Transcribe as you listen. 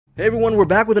Hey everyone, we're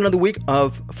back with another week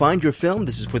of Find Your Film.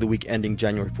 This is for the week ending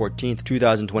January 14th,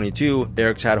 2022.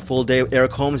 Eric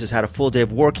Holmes has had a full day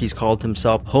of work. He's called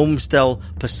himself Homestel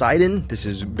Poseidon. This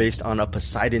is based on a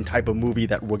Poseidon type of movie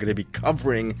that we're going to be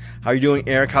covering. How are you doing,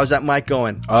 Eric? How's that mic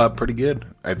going? Pretty good.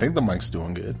 I think the mic's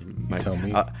doing good. Tell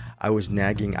me. I was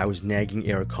nagging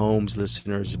Eric Holmes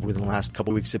listeners within the last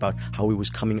couple of weeks about how he was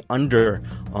coming under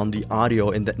on the audio,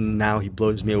 and that now he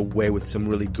blows me away with some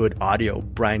really good audio.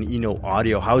 Brian Eno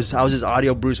audio. How's his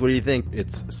audio, Bruce? What do you think?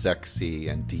 It's sexy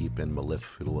and deep and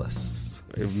mellifluous.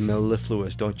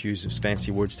 Mellifluous. Don't use those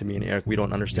fancy words to me and Eric. We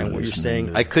don't understand what you're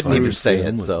saying. I couldn't even say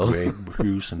it, so. Greg,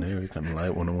 Bruce, and Eric on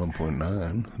Light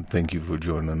 101.9. Thank you for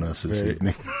joining us this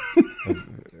evening.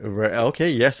 Okay,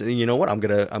 yes. You know what? I'm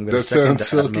gonna that sounds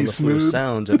silky smooth.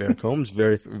 Sounds of Eric Holmes.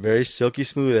 Very, very silky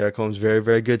smooth. Eric Holmes. Very,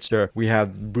 very good, sir. We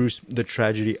have Bruce, the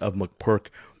Tragedy of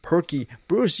Perky.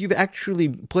 Bruce, you've actually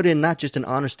put in not just an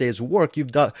honest day's work,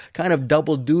 you've kind of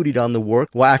double dutied on the work.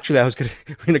 Well, actually, I was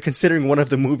considering one of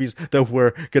the movies that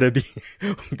we're going to be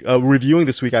reviewing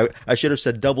this week. I should have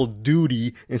said double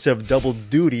duty instead of double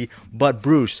duty. But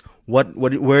Bruce,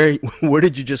 where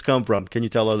did you just come from? Can you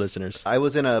tell our listeners? I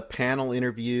was in a panel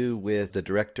interview with the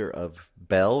director of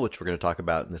Belle, which we're going to talk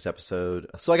about in this episode.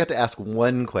 So I got to ask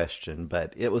one question,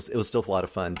 but it was still a lot of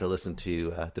fun to listen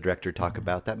to the director talk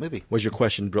about that movie. Was your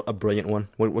question a brilliant one?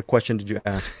 What question did you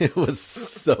ask? It was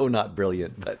so not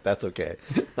brilliant, but that's okay.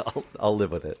 I'll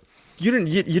live with it. You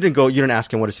didn't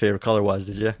ask him what his favorite color was,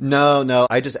 did you? No.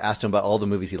 I just asked him about all the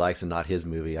movies he likes and not his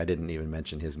movie. I didn't even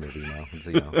mention his movie. No.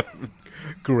 So,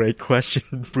 Great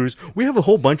question, Bruce. We have a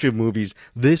whole bunch of movies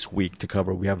this week to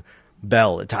cover. We have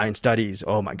Belle, Italian Studies.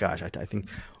 Oh my gosh, I think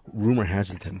rumor has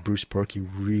it that Bruce Perky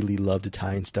really loved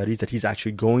Italian Studies, that he's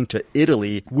actually going to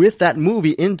Italy with that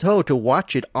movie in tow to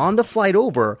watch it on the flight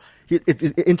over.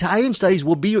 Italian Studies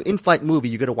will be your in-flight movie.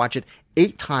 You're going to watch it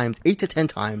 8 to 10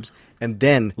 times, and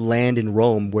then land in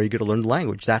Rome where you're going to learn the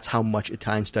language. That's how much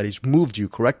Italian Studies moved you,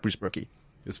 correct, Bruce Perky?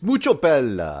 It's mucho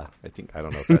bella. I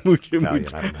don't know if that's Italian.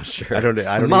 I'm not sure. I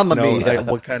don't Mamma know mia.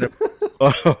 what kind of...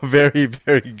 Oh, very,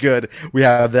 very good. We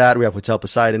have that. We have Hotel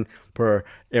Poseidon per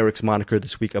Eric's moniker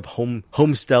this week of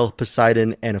Homestel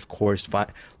Poseidon. And of course,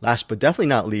 last but definitely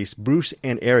not least, Bruce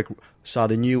and Eric saw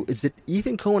the new... Is it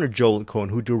Ethan Coen or Joel Coen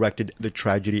who directed The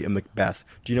Tragedy of Macbeth?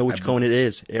 Do you know which Coen it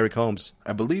is, Eric Holmes?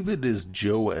 I believe it is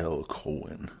Joel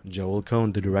Coen. Joel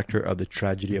Coen, the director of The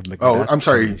Tragedy of Macbeth. Oh, I'm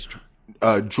sorry.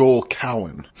 Joel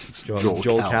Coen. Joel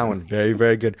Coen. Very,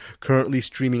 very good. Currently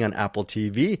streaming on Apple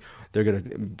TV. They're going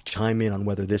to chime in on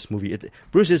whether this movie...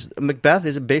 Bruce, is Macbeth,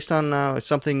 is it based on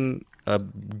something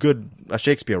good,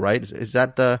 Shakespeare, right? Is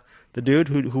that the dude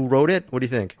who wrote it? What do you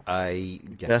think? I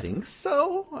think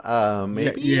so.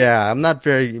 Maybe. Yeah, I'm not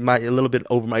a little bit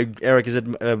over my... Eric, is it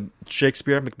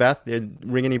Shakespeare, Macbeth? Did it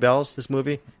ring any bells, this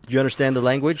movie? Do you understand the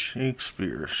language?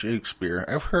 Shakespeare.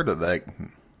 I've heard of that.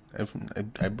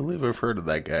 I believe I've heard of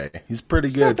that guy. He's pretty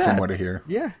good from what I hear.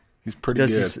 Yeah. He's pretty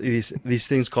good. These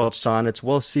things called sonnets.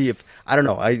 We'll see if... I don't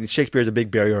know. Shakespeare is a big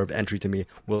barrier of entry to me.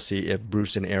 We'll see if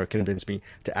Bruce and Eric convince me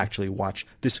to actually watch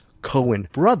this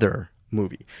Coen brother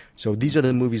movie. So these are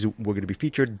the movies we're going to be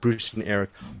featured. Bruce and Eric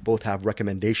both have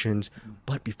recommendations.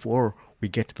 But before we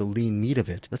get to the lean meat of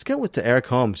it, let's get with Eric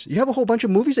Holmes. You have a whole bunch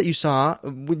of movies that you saw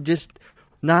with just...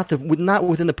 Not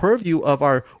within the purview of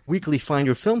our weekly Find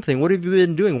Your Film thing. What have you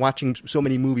been doing, watching so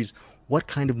many movies? What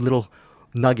kind of little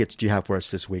nuggets do you have for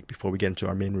us this week before we get into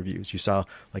our main reviews? You saw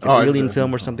like an alien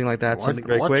film or something like that? Something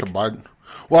very quick?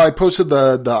 Well, I posted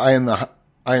the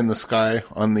Eye in the Sky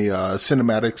on the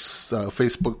Cinematics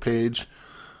Facebook page.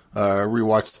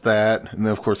 Rewatched that, and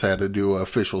then of course I had to do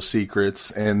Official Secrets,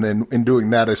 and then in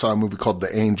doing that I saw a movie called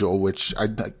The Angel, which I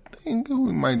think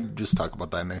we might just talk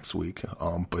about that next week.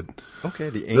 But okay,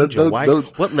 The Angel.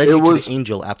 What led you to The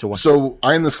Angel after watching? So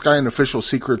Eye in the Sky and Official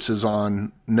Secrets is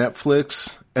on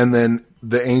Netflix, and then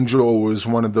The Angel was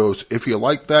one of those. If you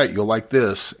like that, you'll like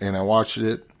this, and I watched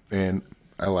it and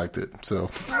I liked it. So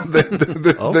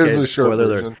there's a short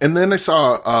version. And then I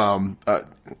saw, I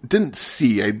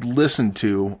listened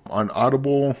to on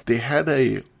Audible. They had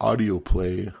a audio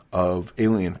play of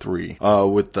Alien 3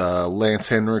 with Lance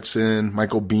Henriksen,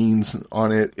 Michael Bihn's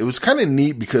on it. It was kind of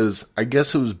neat because I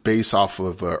guess it was based off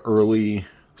of an early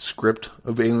script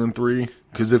of Alien 3.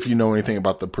 Because if you know anything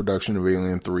about the production of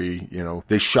Alien 3,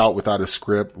 they shot without a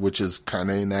script, which is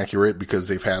kind of inaccurate because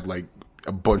they've had like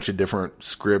a bunch of different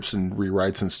scripts and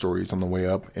rewrites and stories on the way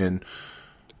up. And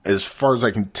as far as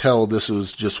I can tell, this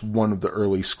was just one of the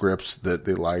early scripts that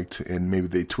they liked, and maybe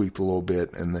they tweaked a little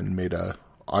bit and then made a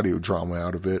audio drama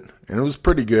out of it, and it was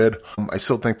pretty good. I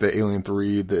still think the Alien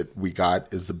 3 that we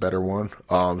got is the better one,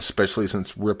 especially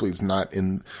since Ripley's not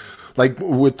in, like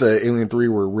with the Alien 3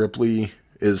 where Ripley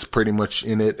is pretty much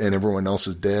in it and everyone else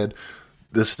is dead.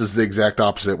 This is the exact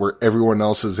opposite, where everyone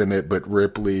else is in it, but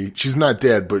Ripley, she's not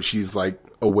dead, but she's like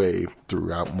away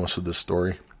throughout most of the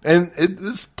story. And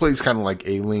this plays kind of like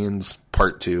Aliens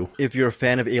Part 2. If you're a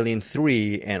fan of Alien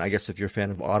 3, and I guess if you're a fan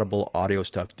of Audible audio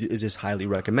stuff, is this highly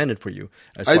recommended for you?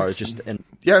 As far as just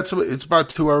yeah, it's about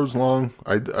 2 hours long.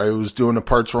 I was doing a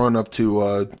parts run up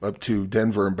to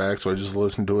Denver and back, so I just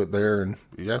listened to it there, and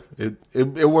yeah,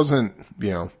 it wasn't,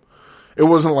 you know, it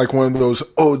wasn't like one of those,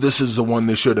 oh, this is the one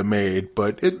they should have made,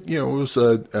 but it, you know, it was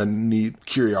a neat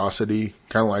curiosity,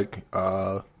 kind of like,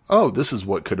 oh, this is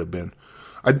what could have been.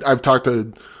 I've talked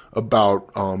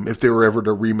about if they were ever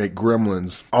to remake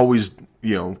Gremlins, always,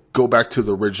 you know, go back to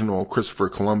the original Christopher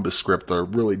Columbus script, the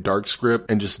really dark script,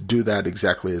 and just do that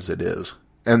exactly as it is.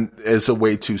 And as a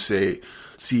way to see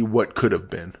what could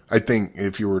have been. I think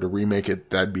if you were to remake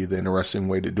it, that'd be the interesting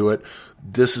way to do it.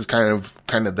 This is kind of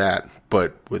that,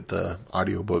 but with the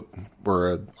audiobook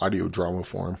or an audio drama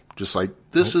form. Just like,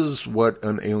 this is what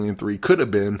an Alien 3 could have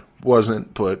been,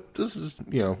 wasn't, but this is,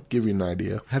 you know, give you an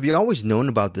idea. Have you always known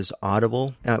about this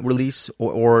Audible release,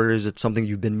 or is it something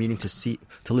you've been meaning to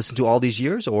listen to all these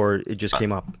years, or it just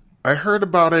came up? I heard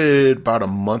about it about a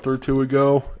month or two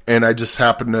ago, and I just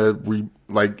happened to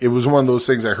it was one of those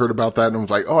things. I heard about that and I was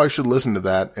like, oh, I should listen to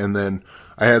that. And then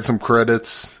I had some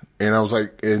credits and I was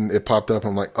like, and it popped up.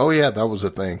 I'm like, oh yeah, that was a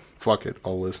thing. Fuck it.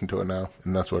 I'll listen to it now.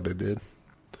 And that's what I did.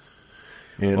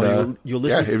 And well, you'll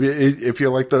listen. Yeah, if you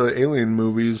like the Alien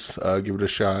movies, give it a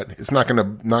shot. It's not going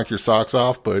to knock your socks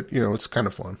off, but you know, it's kind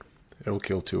of fun. It'll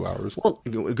kill 2 hours. Well, a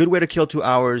good way to kill 2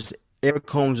 hours. Eric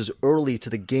Holmes was early to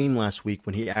the game last week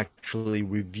when he actually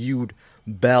reviewed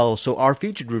Belle. So our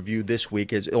featured review this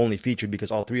week is only featured because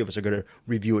all three of us are going to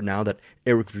review it now that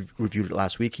Eric reviewed it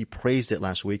last week. He praised it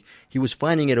last week. He was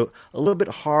finding it a little bit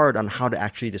hard on how to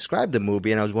actually describe the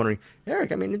movie. And I was wondering,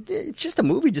 Eric, I mean, it's just a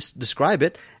movie. Just describe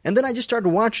it. And then I just started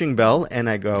watching Belle and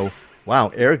I go,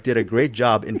 wow, Eric did a great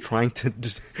job in trying to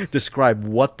describe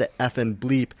what the effing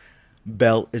bleep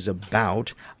Belle is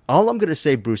about. All I'm going to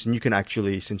say, Bruce, and you can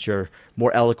actually, since you're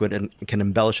more eloquent and can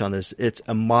embellish on this, it's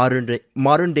a modern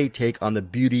day take on the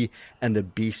Beauty and the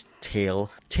Beast tale,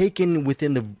 taken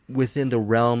within the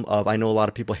realm of, I know a lot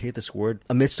of people hate this word,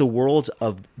 amidst the worlds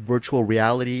of virtual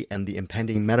reality and the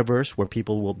impending metaverse, where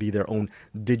people will be their own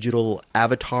digital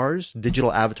avatars.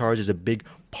 Digital avatars is a big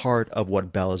part of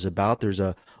what Belle is about. There's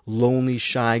a lonely,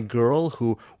 shy girl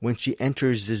who, when she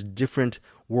enters this different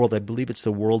world, I believe it's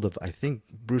the world of, I think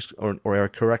Bruce or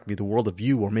Eric, correct me, the world of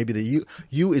You, or maybe the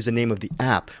You is the name of the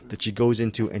app that she goes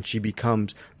into, and she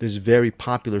becomes this very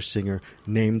popular singer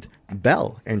named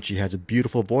Belle, and she has a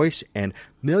beautiful voice, and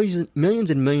millions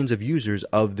and millions of users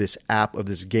of this app, of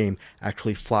this game,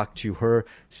 actually flock to her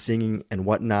singing and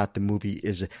whatnot.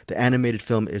 The animated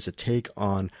film is a take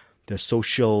on the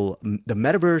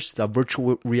metaverse, the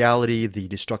virtual reality, the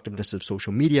destructiveness of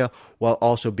social media, while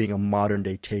also being a modern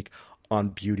day take on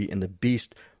Beauty and the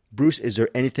Beast. Bruce, is there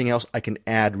anything else I can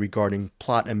add regarding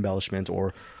plot embellishment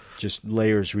or just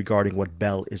layers regarding what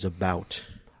Belle is about?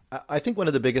 I think one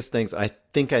of the biggest things, I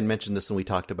think I mentioned this when we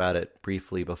talked about it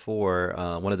briefly before,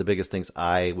 one of the biggest things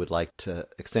I would like to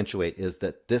accentuate is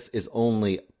that this is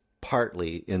only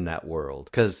partly in that world.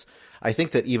 Because I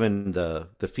think that even the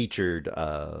featured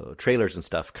trailers and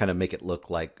stuff kind of make it look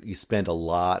like you spend a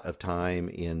lot of time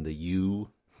in the You,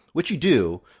 which you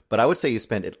do, but I would say you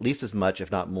spend at least as much, if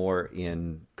not more,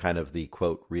 in kind of the,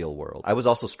 quote, real world. I was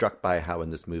also struck by how in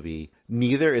this movie,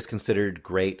 neither is considered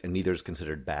great and neither is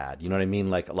considered bad. You know what I mean?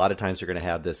 Like, a lot of times you're going to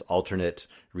have this alternate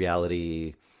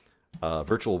reality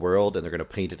virtual world, and they're going to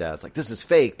paint it as, like, this is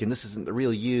fake, and this isn't the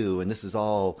real you, and this is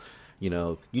all, you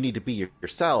know, you need to be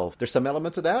yourself. There's some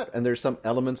elements of that, and there's some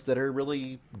elements that are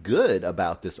really good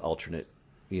about this alternate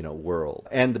world.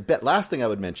 And the last thing I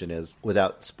would mention is,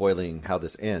 without spoiling how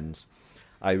this ends,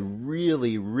 I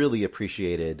really, really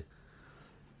appreciated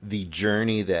the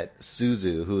journey that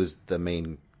Suzu, who is the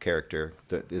main character,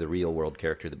 the real world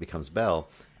character that becomes Belle,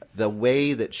 the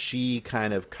way that she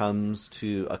kind of comes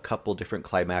to a couple different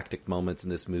climactic moments in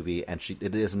this movie, and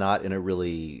it is not in a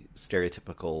really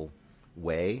stereotypical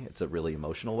way. It's a really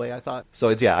emotional way, I thought. So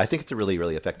I think it's a really,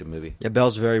 really effective movie. Yeah,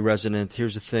 Belle's very resonant.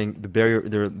 Here's the thing, the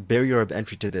barrier of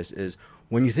entry to this is,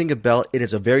 when you think of Belle, it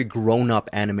is a very grown-up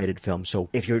animated film. So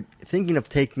if you're thinking of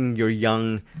taking your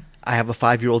young, I have a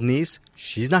 5-year-old niece,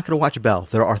 she's not going to watch Belle.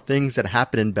 There are things that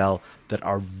happen in Belle that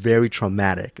are very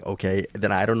traumatic, okay?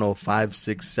 That I don't know, 5,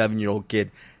 6, 7-year-old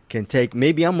kid can take.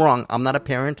 Maybe I'm wrong. I'm not a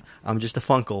parent. I'm just a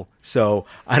funkle. So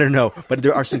I don't know. But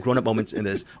there are some grown-up moments in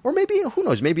this. Or maybe, who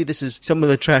knows, maybe this is some of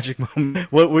the tragic moments.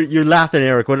 You're laughing,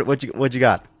 Eric. What you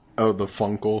got? Oh, the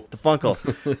Funkle. The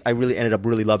Funkle. I really ended up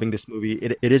really loving this movie.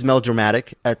 It is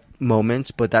melodramatic at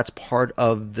moments, but that's part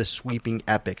of the sweeping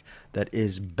epic that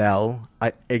is Belle.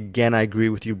 I agree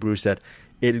with you, Bruce, that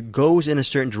it goes in a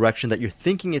certain direction that you're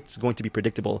thinking it's going to be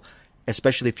predictable,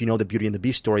 especially if you know the Beauty and the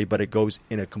Beast story, but it goes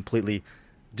in a completely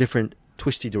different,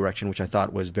 twisty direction, which I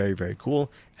thought was very, very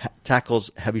cool. Tackles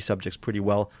heavy subjects pretty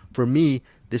well. For me,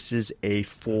 this is a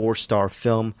 4-star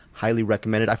film. Highly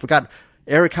recommended. I forgot.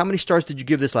 Eric, how many stars did you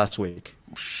give this last week?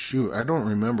 Shoot, I don't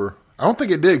remember. I don't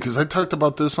think it did because I talked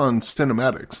about this on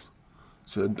Cinematics.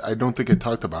 So I don't think I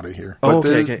talked about it here. But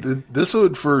okay. This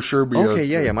would for sure be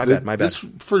my bad. This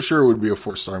for sure would be a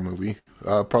 4-star movie.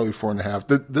 Probably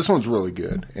 4.5. This one's really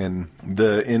good, and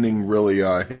the ending really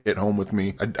hit home with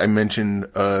me. I mentioned,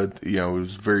 it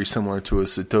was very similar to a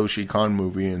Satoshi Kon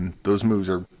movie, and those movies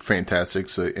are fantastic.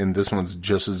 So, and this one's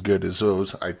just as good as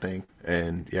those, I think.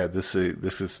 And yeah,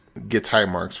 this gets high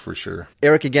marks for sure.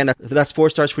 Eric, again, that's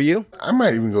 4 stars for you? I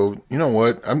might even go. You know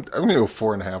what? I'm gonna go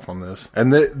 4.5 on this.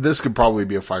 And this could probably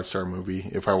be a 5-star movie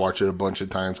if I watch it a bunch of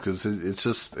times because it's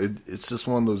just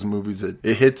one of those movies that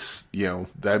it hits.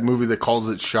 That movie that calls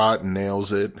it shot and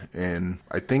nails it. And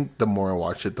I think the more I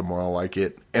watch it, the more I like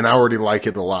it. And I already like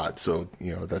it a lot. So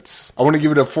I want to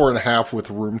give it a 4.5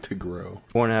 with room to grow.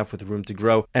 4.5 with room to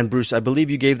grow. And Bruce, I believe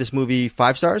you gave this movie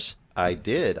 5 stars. I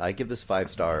did. I give this 5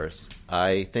 stars.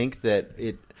 I think that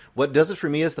what does it for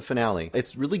me is the finale.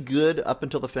 It's really good up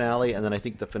until the finale, and then I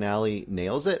think the finale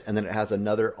nails it, and then it has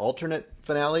another alternate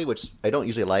finale, which I don't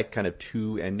usually like, kind of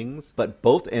 2 endings, but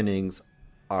both endings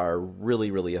are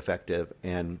really, really effective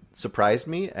and surprised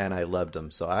me, and I loved them.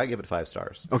 So I give it 5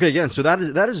 stars. Okay, again, so that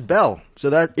is Belle. So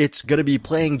that it's going to be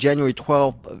playing January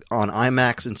 12th on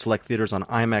IMAX and select theaters on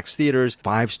IMAX theaters.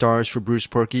 5 stars for Bruce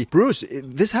Perky. Bruce,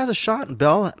 this has a shot,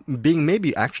 Belle, being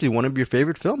maybe actually one of your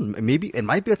favorite films. Maybe it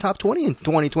might be a top 20 in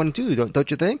 2022,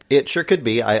 don't you think? It sure could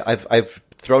be. I've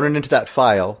thrown it into that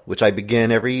file, which I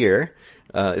begin every year.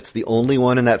 It's the only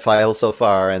one in that file so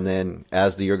far, and then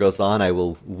as the year goes on, I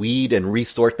will weed and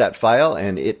resort that file,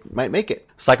 and it might make it.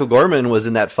 Psycho Gorman was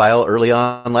in that file early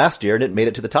on last year, and it made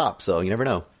it to the top, so you never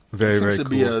know. Very, very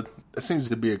cool. It seems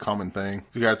to be a common thing.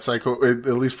 You got Psycho, at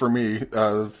least for me,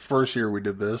 the first year we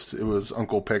did this, it was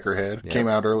Uncle Peckerhead. Yeah. Came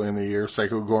out early in the year.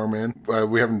 Psycho Gorman.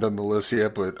 We haven't done the list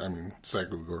yet, but I mean,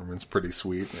 Psycho Gorman's pretty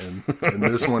sweet, and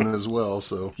this one as well.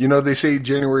 So, they say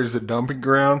January is the dumping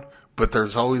ground, but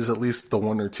there's always at least the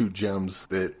 1 or 2 gems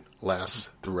that last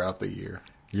throughout the year.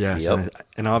 Yes, yep.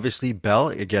 And obviously Belle,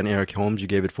 again, Eric Holmes, you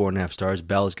gave it 4.5 stars.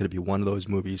 Belle is going to be one of those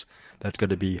movies that's going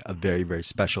to be a very, very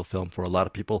special film for a lot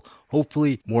of people.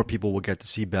 Hopefully more people will get to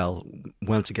see Belle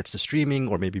once it gets to streaming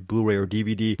or maybe Blu-ray or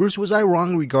DVD. Bruce, was I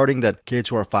wrong regarding that kids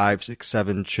who are 5, 6,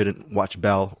 7 shouldn't watch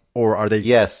Belle? Or are they?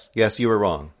 Yes, you were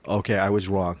wrong. Okay, I was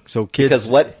wrong. So kids...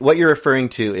 Because what you're referring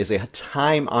to is a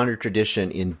time-honored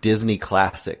tradition in Disney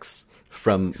classics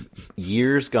from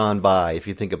years gone by, if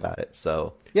you think about it.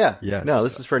 So, yeah. Yes. No,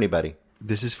 this is for anybody.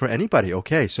 This is for anybody.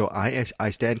 Okay, so I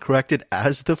stand corrected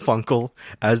as the Funkle.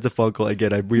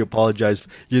 Again, we apologize.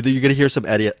 You're going to hear some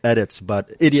idiot edits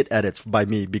by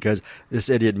me because this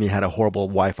idiot me had a horrible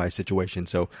Wi-Fi situation.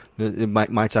 So it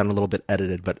might sound a little bit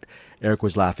edited, but Eric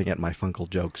was laughing at my Funkle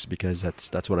jokes because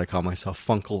that's what I call myself,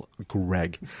 Funkle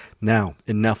Greg. Now,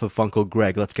 enough of Funkle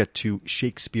Greg. Let's get to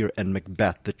Shakespeare and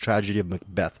Macbeth, the tragedy of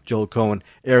Macbeth. Joel Cohen,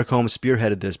 Eric Holmes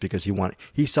spearheaded this because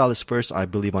he saw this first, I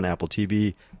believe, on Apple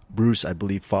TV. Bruce, I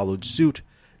believe, followed suit.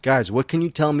 Guys, what can you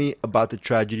tell me about the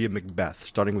tragedy of Macbeth?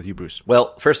 Starting with you, Bruce.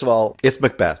 Well, first of all, it's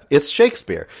Macbeth. It's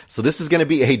Shakespeare. So this is going to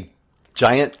be a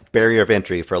giant barrier of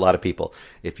entry for a lot of people.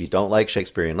 If you don't like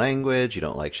Shakespearean language, you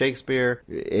don't like Shakespeare,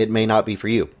 it may not be for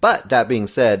you. But that being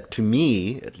said, to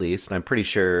me, at least, and I'm pretty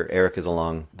sure Eric is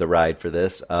along the ride for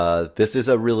this, this is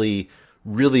a really,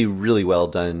 really, really well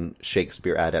done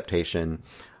Shakespeare adaptation.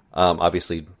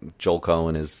 Obviously, Joel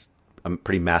Cohen is a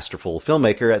pretty masterful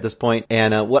filmmaker at this point.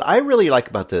 And what I really like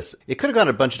about this, it could have gone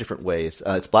a bunch of different ways.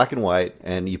 It's black and white,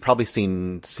 and you've probably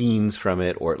seen scenes from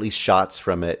it, or at least shots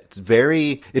from it. It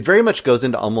very much goes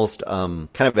into almost kind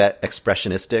of that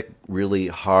expressionistic, really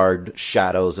hard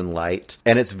shadows and light.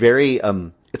 And it's very,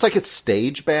 it's like it's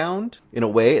stage bound in a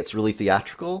way. It's really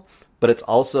theatrical, but it's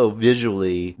also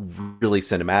visually really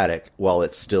cinematic while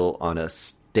it's still on a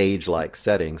stage-like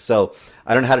setting. So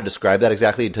I don't know how to describe that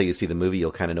exactly. Until you see the movie,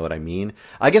 you'll kind of know what I mean.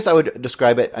 I guess I would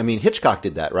describe it, Hitchcock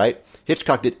did that, right?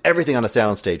 Hitchcock did everything on a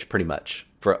soundstage pretty much,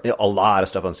 for a lot of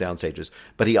stuff on sound stages,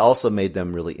 but he also made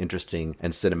them really interesting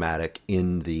and cinematic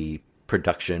in the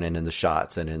production and in the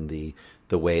shots and in the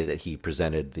way that he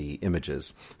presented the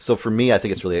images. So for me, I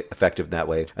think it's really effective in that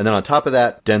way. And then on top of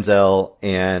that, Denzel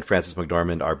and Frances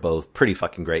McDormand are both pretty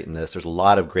fucking great in this. There's a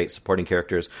lot of great supporting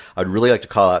characters. I'd really like to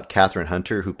call out Catherine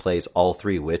Hunter, who plays all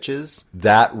three witches.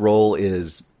 That role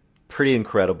is pretty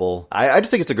incredible. I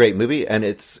just think it's a great movie, and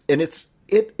it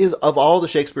is, of all the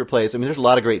Shakespeare plays, I mean, there's a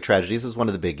lot of great tragedies. This is one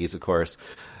of the biggies, of course.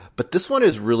 But this one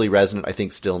is really resonant, I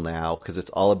think, still now, because it's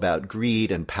all about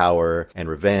greed and power and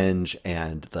revenge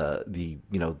and the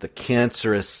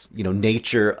cancerous,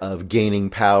 nature of gaining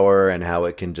power and how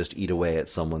it can just eat away at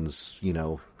someone's,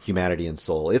 humanity and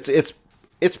soul.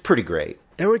 It's pretty great.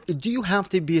 Eric, do you have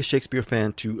to be a Shakespeare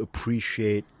fan to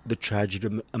appreciate the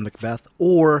tragedy of Macbeth,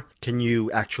 or can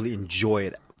you actually enjoy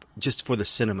it just for the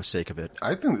cinema sake of it?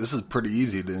 I think this is pretty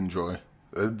easy to enjoy.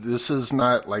 This is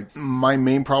not like my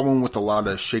main problem with a lot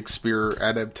of Shakespeare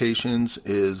adaptations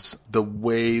is the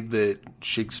way that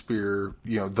Shakespeare,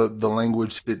 the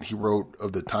language that he wrote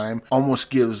of the time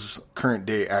almost gives current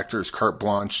day actors carte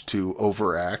blanche to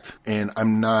overact. And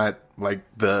I'm not like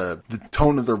the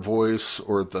tone of their voice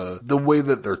or the way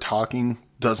that they're talking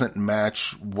doesn't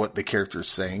match what the character's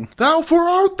saying. Thou for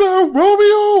art thou,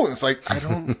 Romeo. It's like, I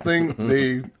don't think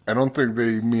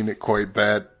they mean it quite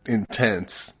that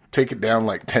intense. Take it down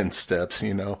like 10 steps,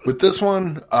 With this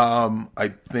one,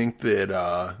 I think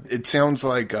that it sounds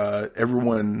like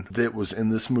everyone that was in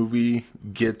this movie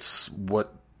gets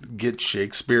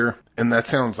Shakespeare. And that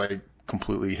sounds like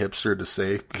completely hipster to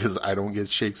say because I don't get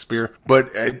Shakespeare.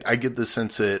 But I get the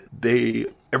sense that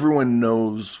everyone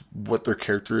knows what their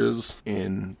character is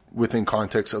within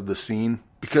context of the scene.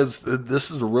 Because this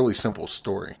is a really simple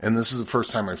story. And this is the first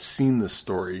time I've seen this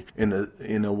story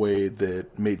in a way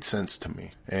that made sense to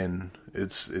me. And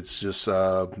it's just,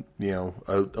 a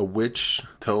witch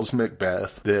tells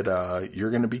Macbeth that you're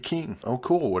going to be king. Oh,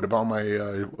 cool. What about my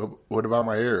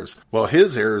heirs? Well,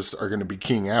 his heirs are going to be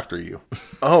king after you.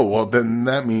 Oh, well, then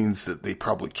that means that they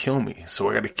probably kill me.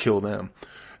 So I got to kill them.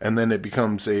 And then it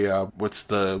becomes a what's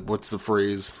the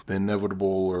phrase? The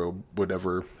inevitable or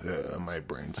whatever. My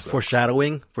brain sucks.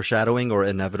 Foreshadowing, or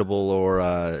inevitable, or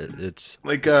it's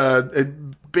like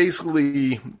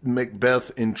basically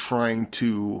Macbeth in trying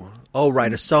to. Oh,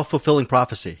 right, a self-fulfilling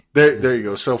prophecy. There you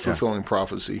go, self-fulfilling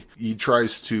prophecy. He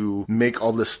tries to make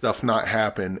all this stuff not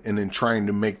happen, and in trying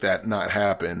to make that not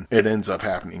happen, it ends up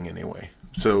happening anyway.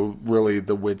 So really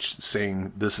the witch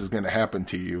saying this is going to happen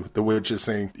to you, the witch is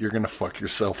saying you're going to fuck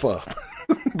yourself up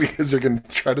because you're going to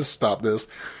try to stop this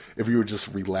if you would just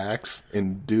relax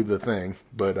and do the thing.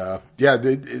 But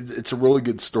it's a really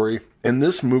good story. And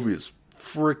this movie is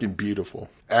freaking beautiful.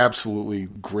 Absolutely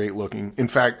great looking. In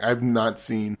fact, I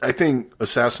think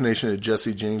Assassination of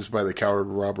Jesse James by the Coward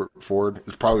Robert Ford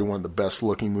is probably one of the best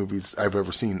looking movies I've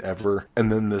ever seen ever.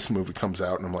 And then this movie comes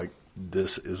out and I'm like,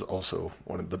 this is also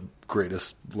one of the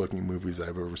greatest looking movies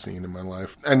I've ever seen in my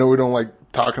life. I know we don't like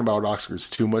talking about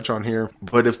Oscars too much on here,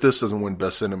 but if this doesn't win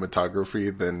Best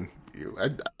Cinematography, then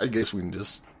I guess we can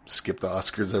just skip the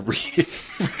Oscars every year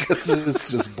because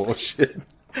it's just bullshit.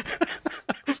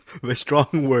 With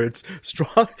strong words.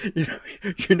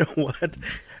 You know what?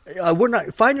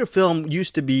 Find Your Film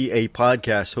used to be a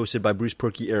podcast hosted by Bruce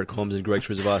Perky, Eric Holmes, and Greg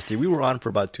Trzavosty. We were on for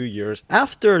about 2 years.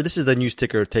 After, this is the news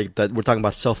ticker take that we're talking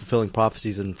about self-fulfilling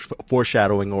prophecies and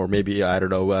foreshadowing, or maybe,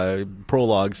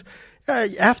 prologues.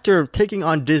 After taking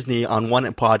on Disney on one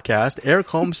podcast, Eric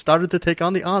Holmes started to take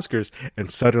on the Oscars, and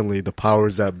suddenly the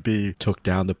powers that be took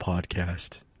down the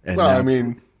podcast. And what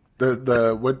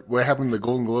happened to the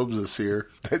Golden Globes this year?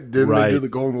 Didn't they do the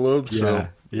Golden Globes?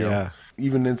 Yeah.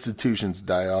 Even institutions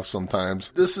die off sometimes.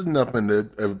 This is nothing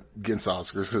against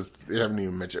Oscars because they haven't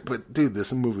even mentioned it. But dude,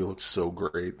 this movie looks so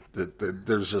great that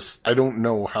there's just I don't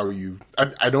know how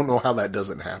that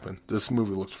doesn't happen. This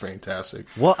movie looks fantastic.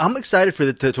 Well, I'm excited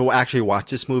to actually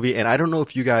watch this movie, and I don't know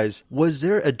if you guys, was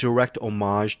there a direct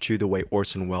homage to the way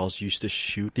Orson Welles used to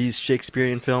shoot these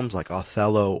Shakespearean films like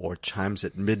Othello or Chimes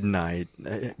at Midnight?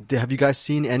 Have you guys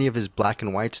seen any of his black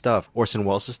and white stuff, Orson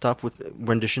Welles' stuff with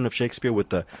rendition of Shakespeare with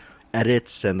the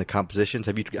edits and the compositions?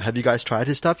 Have you guys tried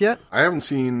his stuff yet? I haven't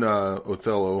seen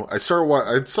Othello. I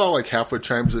saw like half of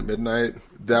Chimes at Midnight.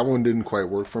 That one didn't quite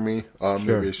work for me. Sure.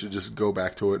 Maybe I should just go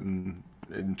back to it and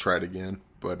try it again.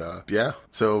 But yeah,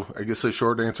 so I guess the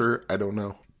short answer, I don't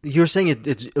know. You're saying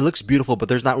it looks beautiful, but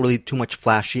there's not really too much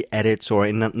flashy edits or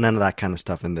none of that kind of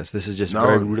stuff in this. This is just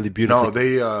really beautiful.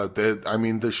 No,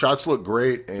 the shots look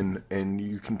great, and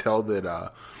you can tell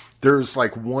that there's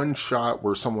like one shot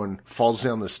where someone falls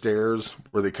down the stairs,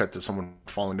 where they cut to someone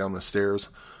falling down the stairs.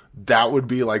 That would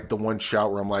be like the one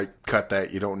shot where I'm like, cut that,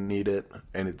 you don't need it,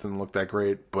 and it didn't look that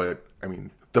great. But I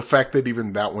mean, the fact that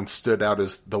even that one stood out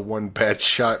as the one bad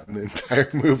shot in the entire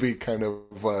movie kind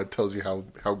of tells you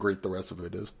how great the rest of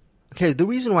it is. Okay, the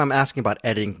reason why I'm asking about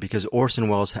editing, because Orson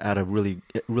Welles had a really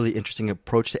interesting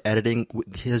approach to editing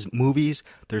with his movies.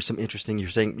 There's some interesting,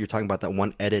 you're talking about that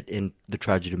one edit in The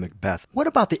Tragedy of Macbeth. What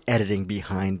about the editing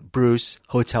behind Bruce,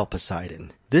 Hotel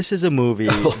Poseidon? This is a movie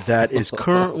that is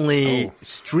currently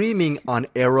streaming on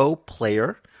Arrow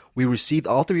Player.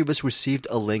 All three of us received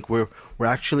a link. We're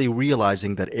actually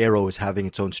realizing that Arrow is having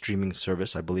its own streaming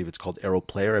service. I believe it's called Arrow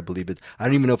Player. I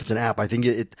don't even know if it's an app. I think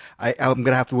we're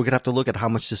gonna have to look at how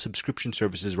much the subscription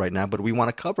service is right now. But we want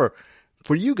to cover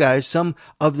for you guys some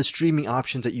of the streaming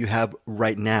options that you have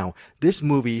right now. This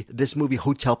movie,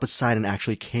 Hotel Poseidon,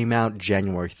 actually came out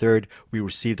January 3rd. We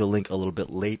received the link a little bit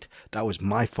late. That was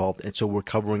my fault, and so we're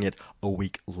covering it a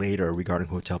week later regarding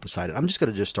Hotel Poseidon. I'm just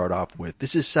going to start off with,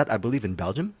 this is set, I believe, in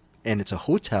Belgium, and it's a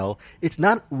hotel. It's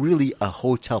not really a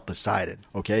Hotel Poseidon,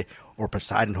 okay, or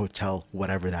Poseidon Hotel,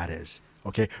 whatever that is.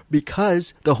 Okay,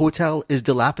 because the hotel is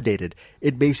dilapidated.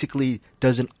 It basically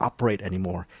doesn't operate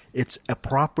anymore. It's a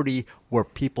property where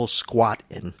people squat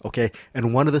in, okay?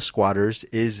 And one of the squatters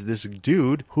is this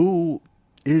dude who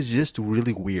is just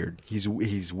really weird. He's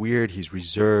weird, he's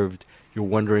reserved. You're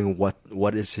wondering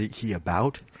what is he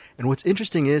about? And what's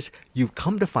interesting is you've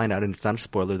come to find out, and it's not a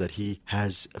spoiler, that he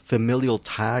has familial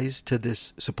ties to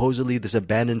this, supposedly this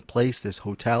abandoned place, this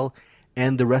hotel.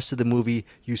 And the rest of the movie,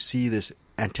 you see this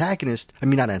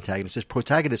this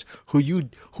protagonist who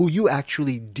you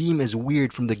actually deem as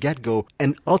weird from the get-go,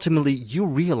 and ultimately you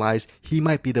realize he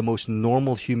might be the most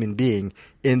normal human being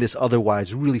in this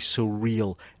otherwise really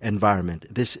surreal environment.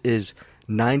 This is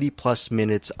 90 plus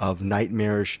minutes of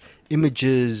nightmarish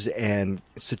images and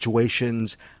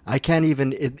situations.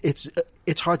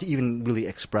 It's hard to even really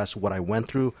express what I went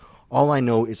through. All I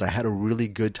know is I had a really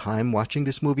good time watching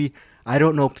this movie. I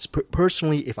don't know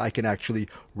personally if I can actually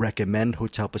recommend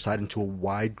Hotel Poseidon to a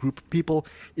wide group of people.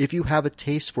 If you have a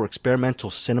taste for experimental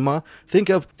cinema, think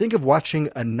of watching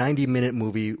a 90-minute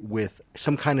movie with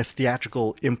some kind of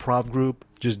theatrical improv group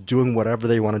just doing whatever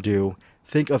they want to do.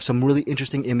 Think of some really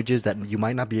interesting images that you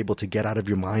might not be able to get out of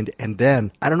your mind. And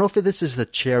then, I don't know if this is the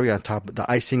cherry on top,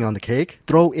 the icing on the cake,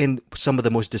 throw in some of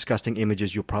the most disgusting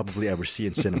images you'll probably ever see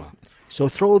in cinema. So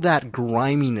throw that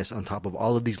griminess on top of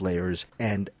all of these layers,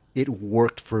 and it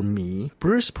worked for me.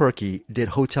 Bruce Perky, did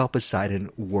Hotel Poseidon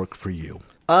work for you?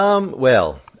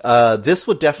 This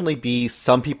would definitely be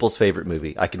some people's favorite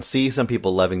movie. I can see some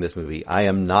people loving this movie. I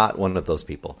am not one of those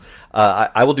people.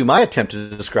 I will do my attempt to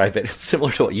describe it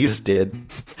similar to what you just did.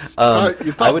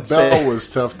 You thought Belle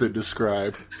was tough to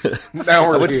describe.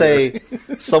 Now I would say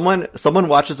someone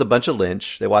watches a bunch of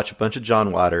Lynch. They watch a bunch of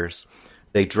John Waters.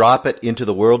 They drop it into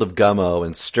the world of Gummo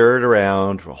and stir it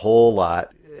around a whole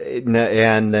lot. And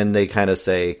then they kind of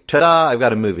say, ta-da, I've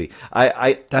got a movie.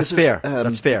 That's fair.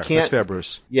 That's fair,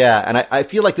 Bruce. Yeah, and I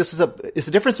feel like it's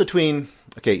the difference between,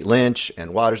 Lynch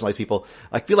and Waters and all these people.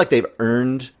 I feel like they've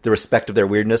earned the respect of their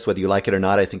weirdness, whether you like it or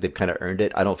not. I think they've kind of earned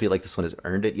it. I don't feel like this one has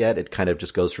earned it yet. It kind of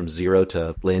just goes from zero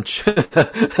to Lynch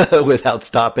without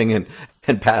stopping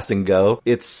and pass and go.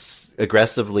 It's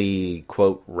aggressively,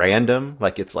 quote, random.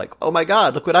 Like, it's like, oh my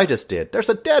God, look what I just did. There's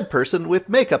a dead person with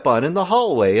makeup on in the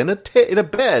hallway in a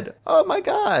bed. Oh my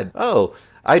God. Oh,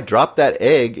 I dropped that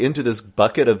egg into this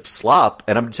bucket of slop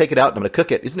and I'm going to take it out and I'm going to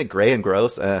cook it. Isn't it gray and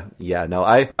gross?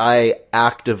 I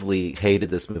actively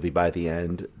hated this movie by the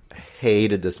end.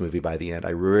 I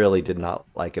really did not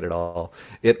like it at all.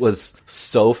 It was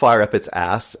so far up its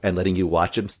ass and letting you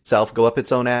watch himself go up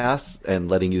its own ass and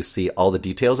letting you see all the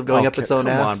details of going up its own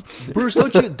ass. On. Bruce,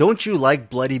 don't you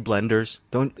like bloody blenders?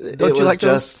 Don't you like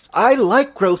those? I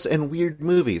like gross and weird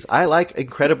movies. I like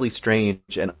incredibly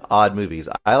strange and odd movies.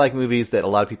 I like movies that a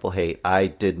lot of people hate. I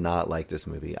did not like this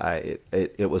movie.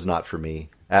 It was not for me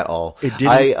at all. It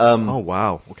didn't. Oh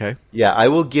wow. Okay. Yeah, I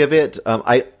will give it.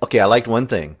 I liked one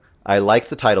thing. I liked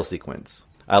the title sequence.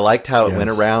 I liked how it went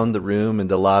around the room and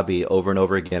the lobby over and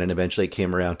over again, and eventually it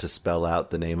came around to spell out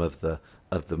the name of the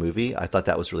movie. I thought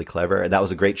that was really clever, and that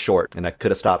was a great short. And I could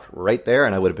have stopped right there,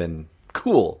 and I would have been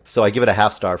cool. So I give it a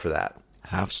 0.5 star for that.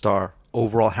 0.5 star.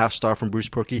 Overall 0.5 star from Bruce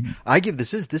Perky. I give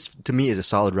this to me is a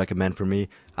solid recommend for me.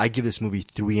 I give this movie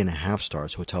 3.5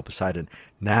 stars. Hotel Poseidon.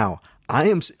 Now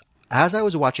as I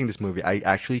was watching this movie, I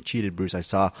actually cheated, Bruce. I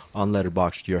saw on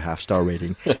Letterboxd your 0.5 star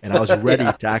rating, and I was ready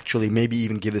to actually maybe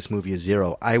even give this movie a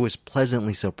 0. I was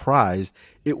pleasantly surprised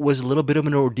it was a little bit of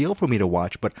an ordeal for me to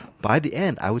watch. But by the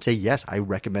end, I would say, yes, I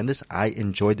recommend this. I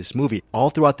enjoyed this movie. All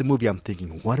throughout the movie, I'm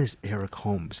thinking, what is Eric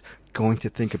Holmes going to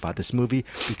think about this movie?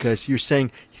 Because you're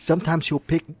saying sometimes he'll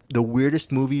pick the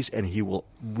weirdest movies and he will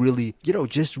really,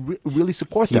 really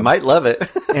support them. You might love it.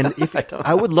 And if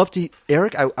I would love to,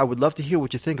 Eric, I would love to hear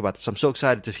what you think about this. I'm so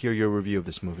excited to hear your review of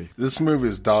this movie. This movie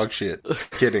is dog shit.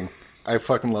 Kidding. I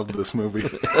fucking love this movie.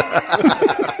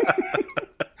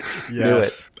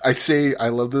 Yes. I say I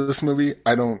love this movie.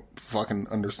 I don't fucking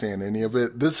understand any of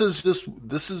it. This is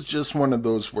just one of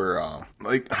those where oh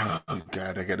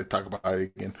god, I gotta talk about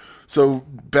it again. So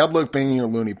Bad Luck Banging or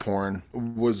Looney Porn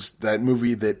was that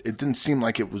movie that it didn't seem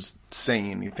like it was saying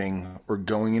anything or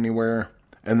going anywhere.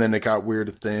 And then it got weird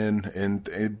at the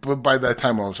end, but by that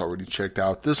time I was already checked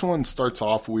out. This one starts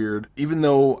off weird. Even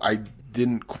though I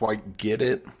didn't quite get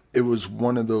it, it was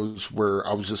one of those where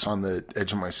I was just on the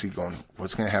edge of my seat going,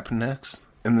 what's going to happen next?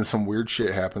 And then some weird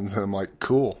shit happens, and I'm like,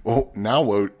 cool. Well, now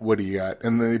what do you got?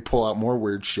 And then they pull out more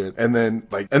weird shit. And then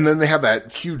they have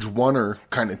that huge oneer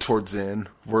kind of towards the end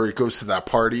where it goes to that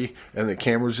party, and the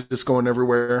camera's just going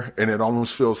everywhere, and it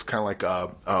almost feels kind of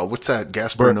like what's that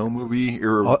Gaspar Noé movie,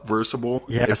 Irreversible?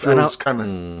 Yes, it feels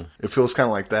kind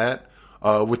of like that.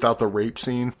 Without the rape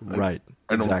scene. Right.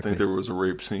 I don't think there was a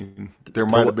rape scene. There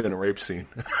might have been a rape scene.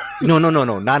 No.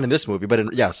 Not in this movie. But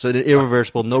so in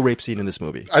Irreversible, no rape scene in this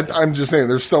movie. I'm just saying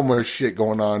there's so much shit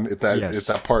going on at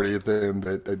that party at the end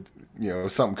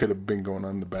that something could have been going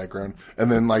on in the background.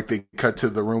 And then they cut to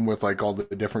the room with all the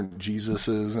different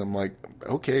Jesuses. I'm like,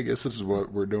 okay, I guess this is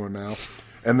what we're doing now.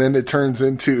 And then it turns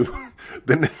into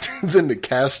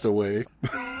Castaway.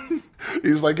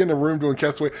 He's in a room doing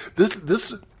Castaway.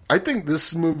 I think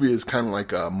this movie is kind of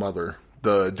like Mother,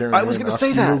 the Darren I was going to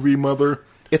say that movie Mother.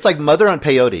 It's like Mother on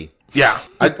peyote. Yeah,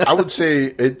 I would say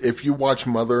if you watch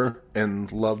Mother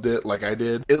and loved it like I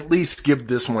did, at least give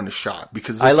this one a shot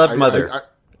because I loved Mother. Okay.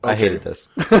 I hated this.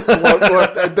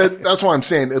 That's why I'm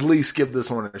saying at least give this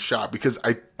one a shot because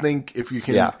I think if you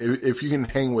can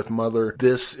hang with Mother,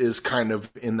 this is kind of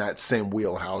in that same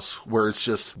wheelhouse where it's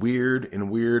just weird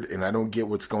and I don't get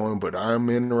what's going, but I'm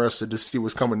interested to see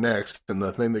what's coming next. And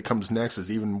the thing that comes next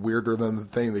is even weirder than the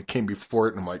thing that came before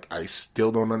it. And I'm like, I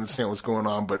still don't understand what's going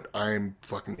on, but I'm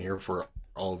fucking here for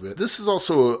all of it. This is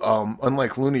also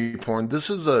unlike Looney Porn. This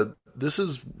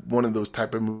is one of those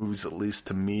type of movies, at least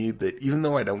to me, that even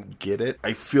though I don't get it,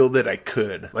 I feel that I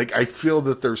could. I feel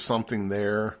that there's something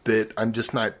there that I'm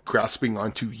just not grasping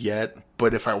onto yet.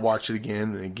 But if I watch it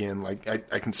again and again,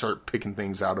 I can start picking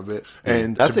things out of it.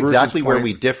 And that's exactly where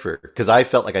we differ, because I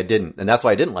felt like I didn't, and that's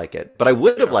why I didn't like it. But I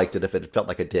would have liked it if it felt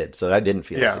like I did, so I didn't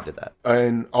feel like I did that.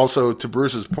 And also, to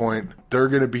Bruce's point, there are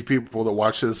going to be people that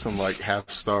watch this and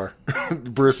half star.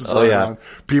 Bruce is right on.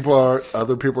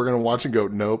 Other people are going to watch and go,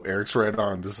 nope, Eric's right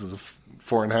on. This is a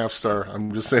 4.5 star.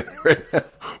 I'm just saying right now,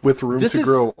 with room to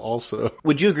grow also.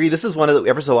 Would you agree? This is one of the,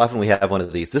 ever so often we have one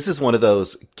of these. This is one of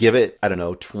those, give it,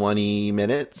 20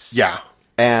 minutes. Yeah.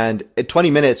 And at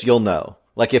 20 minutes, you'll know.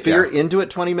 If you're into it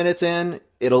 20 minutes in,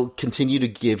 it'll continue to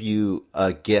give you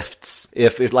gifts.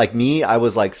 If like me, I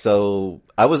was I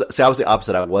was the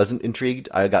opposite. I wasn't intrigued.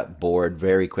 I got bored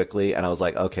very quickly, and I was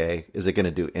like, okay, is it going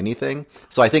to do anything?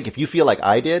 So I think if you feel like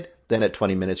I did, then at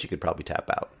 20 minutes you could probably tap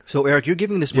out. So Eric, you're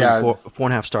giving this movie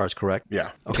 4.5 stars, correct? Yeah.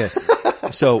 Okay.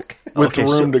 So with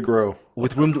room to grow.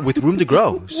 With room to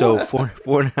grow. So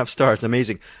 4.5 stars,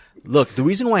 amazing. Look, the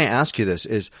reason why I ask you this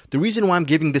is the reason why I'm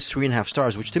giving this 3.5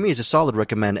 stars, which to me is a solid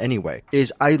recommend anyway,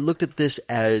 is I looked at this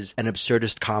as an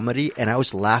absurdist comedy and I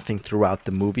was laughing throughout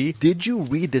the movie. Did you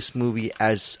read this movie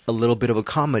as a little bit of a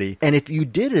comedy? And if you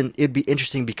didn't, it'd be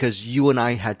interesting because you and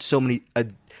I had so many.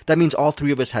 That means all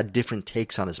three of us had different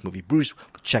takes on this movie. Bruce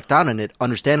checked out on it,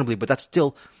 understandably, but that's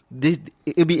still.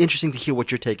 It'd be interesting to hear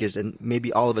what your take is, and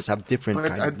maybe all of us have different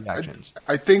kinds of reactions.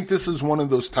 I think this is one of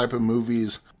those type of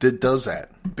movies that does that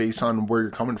based on where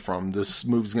you're coming from. This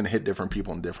movie's going to hit different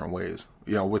people in different ways.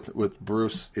 With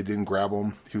Bruce, it didn't grab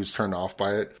him. He was turned off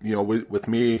by it. With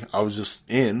me, I was just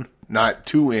in. Not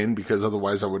too in, because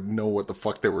otherwise I would know what the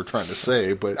fuck they were trying to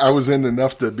say. But I was in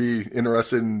enough to be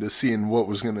interested in seeing what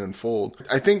was going to unfold.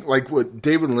 I think what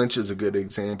David Lynch is a good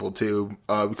example too,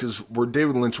 because where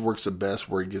David Lynch works the best,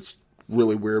 where he gets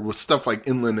really weird with stuff like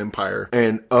Inland Empire,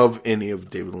 and of any of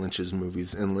David Lynch's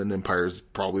movies, Inland Empire is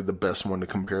probably the best one to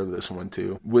compare this one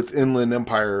to. With Inland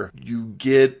Empire, you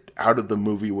get out of the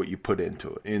movie what you put into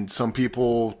it. And some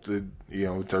people,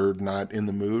 they're not in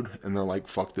the mood and they're like,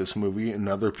 fuck this movie. And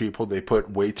other people, they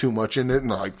put way too much in it and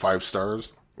they're like 5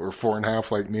 stars. Or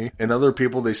 4.5 like me. And other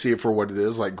people, they see it for what it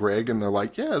is, like Greg, and they're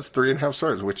like, yeah, it's 3.5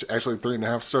 stars, which actually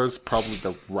 3.5 stars is probably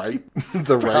the right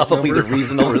probably number. the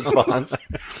reasonable response.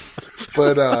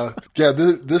 But yeah,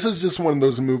 this is just one of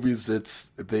those movies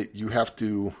that you have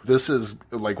to. This is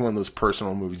like one of those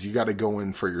personal movies. You got to go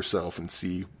in for yourself and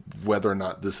see whether or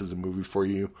not this is a movie for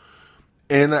you.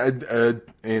 And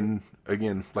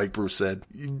again, like Bruce said,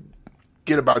 you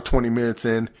get about 20 minutes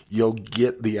in, you'll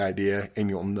get the idea, and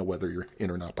you'll know whether you're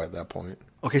in or not by that point.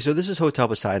 Okay, so this is Hotel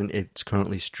Poseidon. It's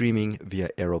currently streaming via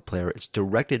Aeroplayer. It's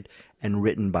directed and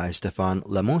written by Stéphane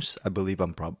Lemos. I believe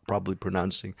I'm probably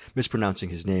mispronouncing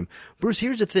his name. Bruce,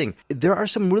 here's the thing. There are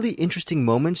some really interesting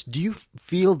moments. Do you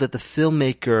feel that the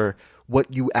filmmaker,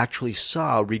 what you actually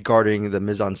saw regarding the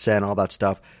mise-en-scène, all that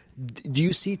stuff, do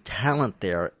you see talent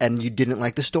there and you didn't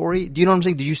like the story? Do you know what I'm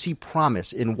saying? Do you see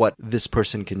promise in what this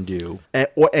person can do?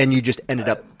 And you just ended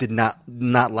up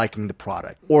not liking the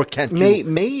product? Or can't you?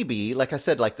 Maybe, like I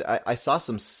said, like I saw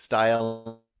some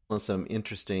style and some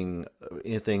interesting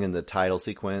thing in the title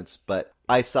sequence, but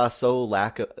I saw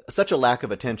such a lack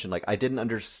of attention. Like I didn't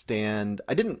understand.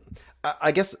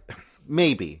 I guess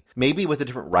maybe with a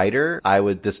different writer,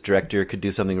 this director could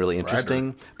do something really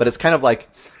interesting. But it's kind of like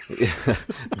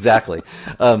exactly.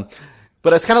 But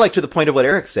it's kind of like to the point of what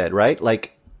Eric said, right?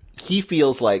 Like he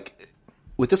feels like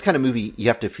with this kind of movie, you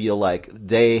have to feel like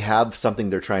they have something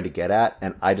they're trying to get at,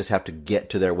 and I just have to get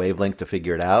to their wavelength to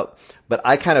figure it out. But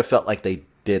I kind of felt like they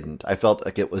didn't. I felt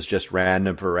like it was just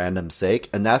random for random's sake,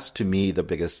 and that's to me the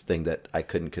biggest thing that I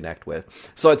couldn't connect with.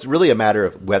 So it's really a matter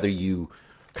of whether you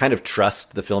kind of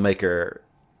trust the filmmaker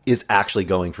is actually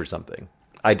going for something.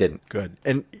 I didn't. Good.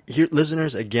 And here,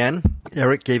 listeners, again,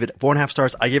 Eric gave it 4.5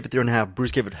 stars. I gave it 3.5. Bruce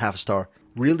gave it half a star.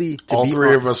 Really, all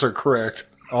three of us are correct.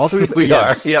 All three of we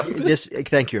are. Yep. Yes.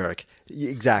 Thank you, Eric.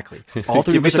 Exactly. All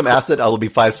three Give of me us some acid, I will be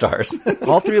 5 stars.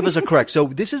 All three of us are correct. So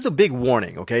this is a big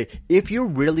warning, okay? If you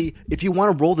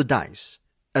want to roll the dice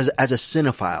as a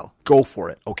cinephile, go for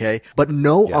it, okay? But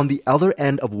on the other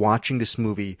end of watching this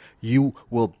movie, you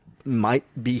might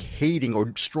be hating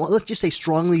or let's just say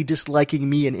strongly disliking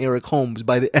me and Eric Holmes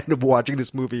by the end of watching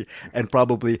this movie, and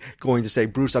probably going to say,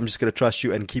 Bruce, I'm just going to trust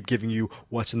you and keep giving you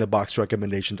what's in the box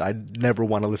recommendations. I never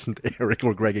want to listen to Eric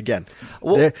or Greg again.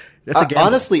 Well, that's a gamble.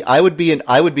 Honestly, I would be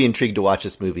intrigued to watch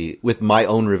this movie with my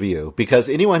own review, because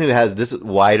anyone who has this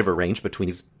wide of a range between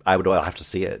these, I'd have to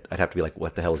see it. I'd have to be like,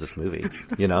 what the hell is this movie?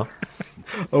 You know?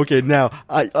 Okay, now,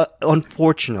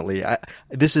 unfortunately,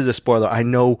 this is a spoiler. I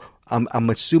know. I'm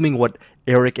assuming what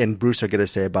Eric and Bruce are going to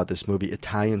say about this movie,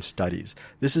 Italian Studies.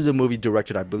 This is a movie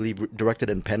directed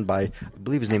and penned by, I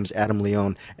believe his name is Adam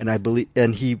Leone,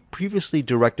 and he previously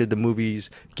directed the movies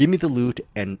Give Me the Loot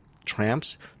and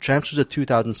Tramps. Tramps was a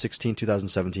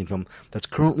 2016-2017 film that's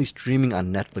currently streaming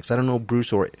on Netflix. I don't know,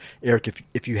 Bruce or Eric,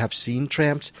 if you have seen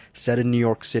Tramps, set in New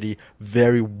York City,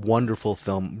 very wonderful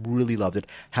film. Really loved it.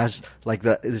 Has like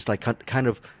this like kind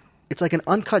of. It's like an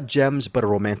Uncut Gems, but a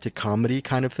romantic comedy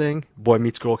kind of thing. Boy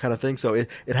meets girl kind of thing. So it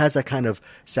has that kind of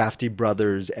Safdie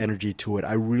brothers energy to it.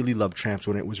 I really loved Tramps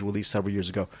when it was released several years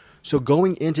ago. So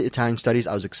going into Italian Studies,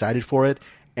 I was excited for it.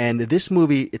 And this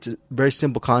movie, it's a very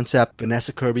simple concept.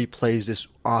 Vanessa Kirby plays this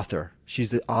author. She's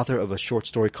the author of a short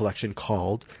story collection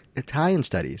called Italian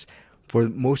Studies. For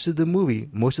most of the movie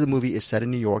is set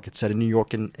in New York. It's set in New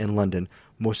York and London.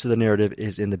 Most of the narrative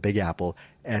is in the Big Apple.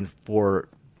 And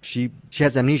she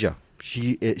has amnesia.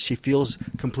 She feels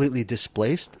completely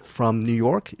displaced from New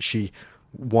York. She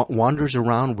wanders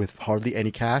around with hardly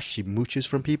any cash. She mooches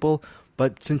from people.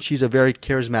 But since she's a very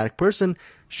charismatic person,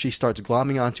 she starts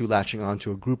latching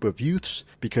onto a group of youths,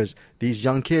 because these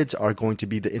young kids are going to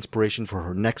be the inspiration for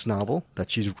her next novel that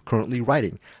she's currently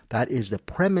writing. That is the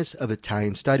premise of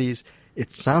Italian Studies.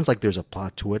 It sounds like there's a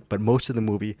plot to it, but most of the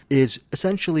movie is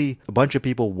essentially a bunch of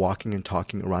people walking and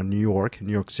talking around New York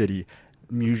City,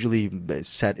 usually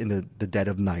set in the dead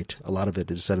of night. A lot of it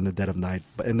is set in the dead of night.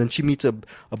 And then she meets a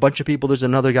bunch of people. There's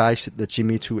another guy that she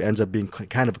meets who ends up being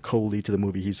kind of a co-lead to the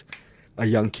movie. He's a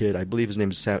young kid. I believe his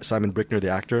name is Simon Brickner, the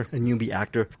actor, a newbie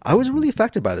actor. I was really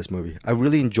affected by this movie. I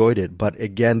really enjoyed it. But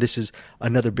again, this is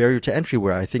another barrier to entry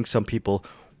where I think some people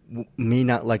may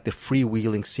not like the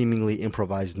freewheeling, seemingly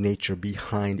improvised nature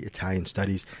behind Italian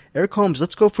Studies. Eric Holmes,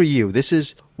 let's go for you. Was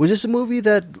this a movie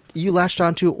that you latched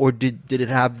onto, or did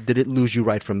it lose you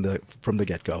right from the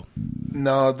get go?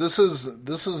 No, this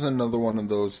is another one of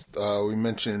those we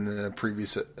mentioned in a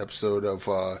previous episode of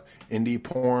indie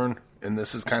porn. And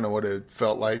this is kind of what it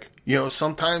felt like. You know,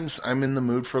 sometimes I'm in the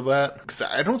mood for that. Because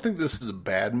I don't think this is a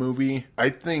bad movie. I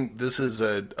think this is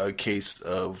a case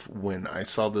of when I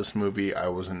saw this movie, I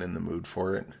wasn't in the mood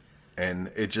for it.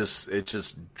 And it just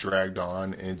dragged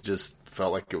on. And it just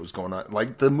felt like it was going on.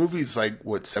 Like, the movie's like,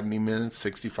 70 minutes,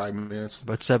 65 minutes?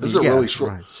 But 70, this is a really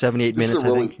short. Right. 78 minutes, I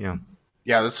think. Yeah.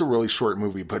 Yeah, this is a really short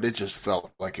movie. But it just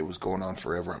felt like it was going on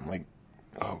forever. I'm like,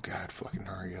 Oh God, fucking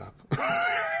hurry up.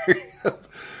 Hurry up.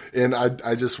 And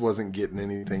I just wasn't getting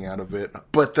anything out of it.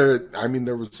 But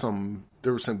there was some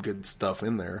good stuff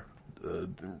in there. The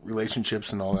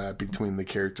relationships and all that between the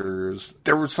characters.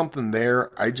 There was something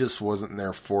there. I just wasn't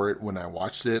there for it when I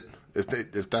watched it.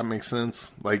 If that makes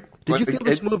sense. Like, did you feel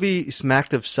this movie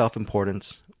smacked of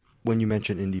self-importance when you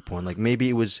mentioned indie porn? Like maybe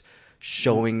it was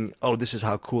showing, oh, this is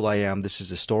how cool I am. This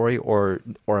is a story, or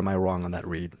am I wrong on that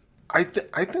read? I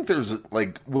think there's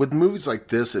like with movies like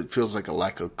this, it feels like a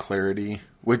lack of clarity,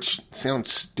 which sounds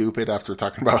stupid after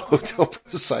talking about Hotel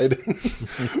Poseidon.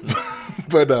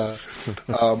 but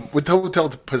with Hotel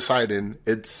Poseidon,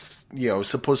 it's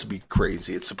supposed to be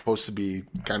crazy. It's supposed to be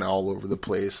kind of all over the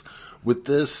place. With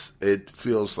this, it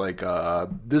feels like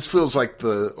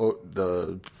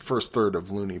the first third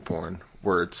of loony porn,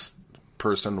 where it's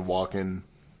person walking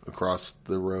across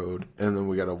the road, and then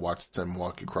we got to watch them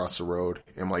walk across the road.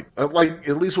 And like at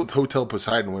least with Hotel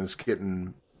Poseidon, when it's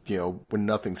getting when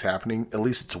nothing's happening, at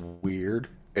least it's weird,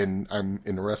 and I'm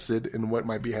interested in what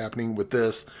might be happening. With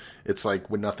this, it's like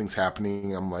when nothing's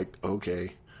happening, I'm like,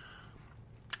 okay,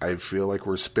 I feel like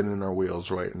we're spinning our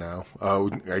wheels right now.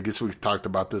 I guess we talked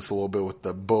about this a little bit with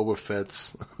the Boba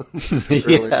Fett's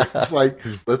earlier. Yeah. It's like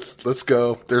let's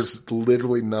go. There's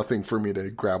literally nothing for me to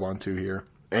grab onto here.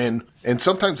 And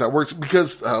sometimes that works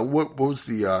because what was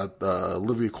the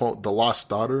Olivia Colman, The Lost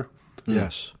Daughter?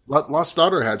 Yes. Lost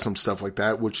Daughter had some stuff like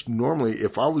that, which normally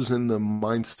if I was in the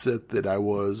mindset that I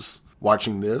was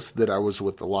watching this, that I was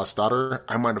with The Lost Daughter,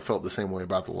 I might have felt the same way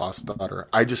about The Lost Daughter.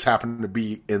 I just happened to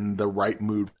be in the right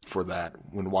mood for that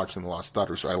when watching The Lost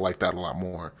Daughter, so I like that a lot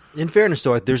more. In fairness,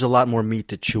 though, there's a lot more meat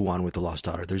to chew on with The Lost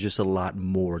Daughter. There's just a lot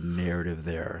more narrative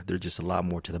there. There's just a lot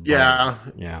more to the bone.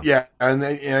 Yeah. And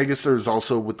I guess there's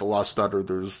also with The Lost Daughter,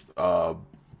 there's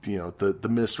the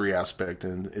mystery aspect,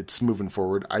 and it's moving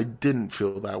forward. I didn't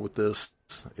feel that with this.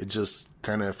 It just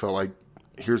kind of felt like,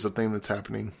 here's the thing that's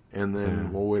happening, and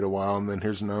then we'll wait a while, and then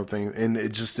here's another thing, and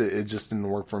it just didn't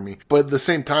work for me. But at the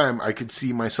same time, I could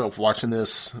see myself watching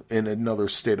this in another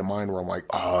state of mind where I'm like,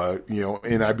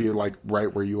 and I'd be like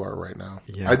right where you are right now.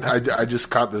 Yeah. I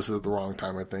just caught this at the wrong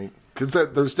time, I think, because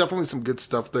there's definitely some good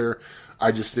stuff there.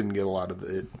 I just didn't get a lot of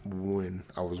it when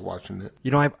I was watching it.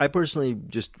 I personally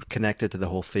just connected to the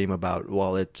whole theme about,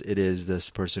 well, it is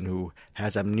this person who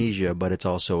has amnesia, but it's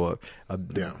also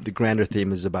the grander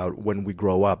theme is about when we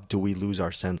grow up, do we lose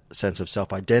our sense of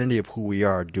self-identity of who we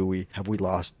are? Have we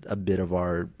lost a bit of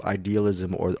our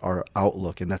idealism or our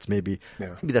outlook? And that's maybe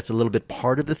that's a little bit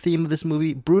part of the theme of this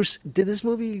movie. Bruce, did this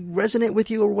movie resonate with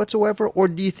you or whatsoever? Or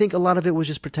do you think a lot of it was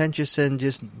just pretentious and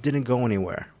just didn't go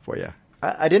anywhere for you?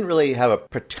 I didn't really have a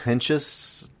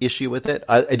pretentious issue with it.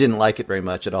 I didn't like it very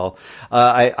much at all.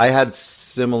 I had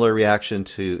similar reaction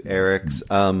to Eric's.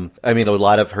 A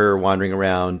lot of her wandering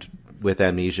around with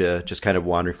amnesia, just kind of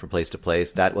wandering from place to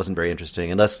place. That wasn't very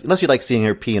interesting. Unless you like seeing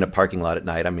her pee in a parking lot at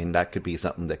night. I mean, that could be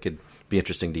something that could be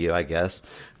interesting to you, I guess.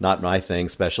 Not my thing,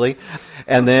 especially.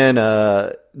 And then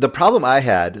the problem I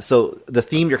had, so the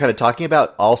theme you're kind of talking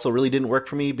about also really didn't work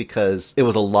for me because it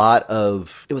was a lot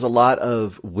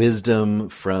of wisdom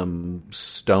from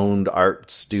stoned art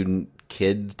student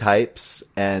kid types,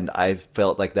 and I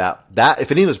felt like that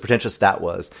if anything was pretentious, that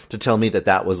was to tell me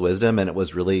that was wisdom, and it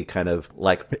was really kind of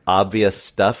like obvious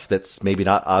stuff that's maybe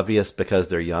not obvious because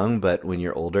they're young, but when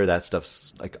you're older, that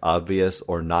stuff's like obvious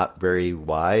or not very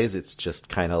wise. It's just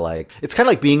kind of like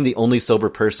being the only sober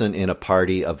person in a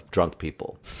party of drunk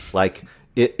people. Like,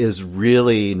 it is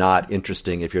really not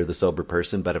interesting if you're the sober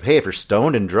person, but if you're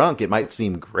stoned and drunk, it might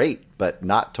seem great, but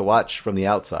not to watch from the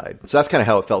outside. So that's kind of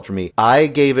how it felt for me. I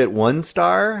gave it 1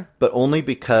 star, but only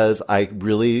because I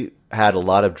really had a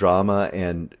lot of drama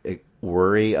and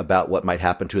worry about what might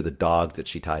happen to the dog that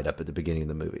she tied up at the beginning of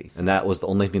the movie. And that was the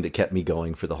only thing that kept me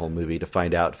going for the whole movie, to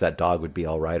find out if that dog would be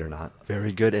all right or not.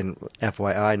 Very good. And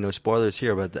FYI, no spoilers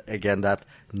here, but again, that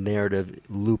narrative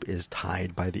loop is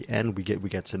tied by the end. We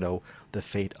get to know the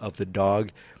fate of the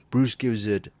dog. Bruce gives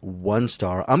it 1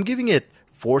 star. I'm giving it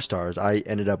 4 stars. I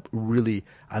ended up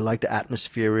I like the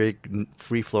atmospheric,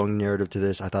 free-flowing narrative to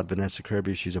this. I thought Vanessa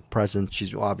Kirby, she's a presence.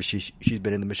 She's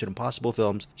been in the Mission Impossible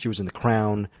films. She was in The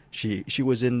Crown. She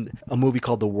was in a movie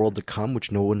called The World to Come,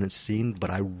 which no one has seen, but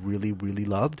I really, really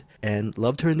loved. And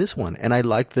loved her in this one. And I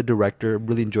liked the director,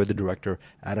 really enjoyed the director,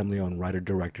 Adam Leone,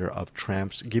 writer-director of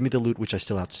Tramps, Give Me the Loot, which I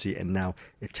still have to see, and now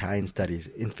Italian Studies.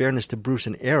 In fairness to Bruce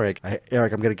and Eric, I'm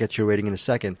going to get your rating in a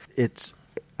second.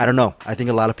 I don't know. I think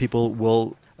a lot of people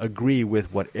will agree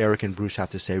with what Eric and Bruce have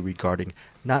to say regarding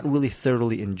not really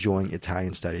thoroughly enjoying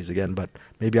Italian Studies again, but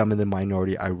maybe I'm in the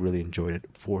minority. I really enjoyed it.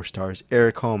 4 stars.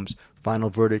 Eric Holmes, final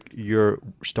verdict, your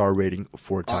star rating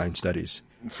for Italian Studies.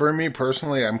 For me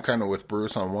personally, I'm kind of with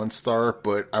Bruce on 1 star,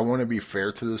 but I want to be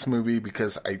fair to this movie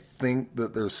because I think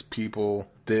that there's people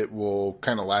that will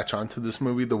kind of latch onto this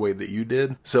movie the way that you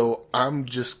did. So I'm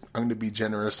going to be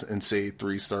generous and say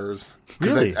 3 stars.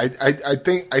 Really? I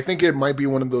think it might be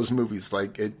one of those movies.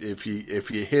 Like if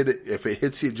you hit it, if it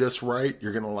hits you just right,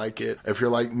 you're gonna like it. If you're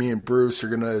like me and Bruce,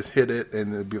 you're gonna hit it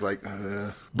and it'd be like.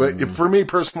 But for me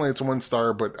personally, it's 1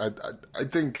 star. But I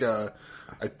think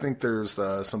there's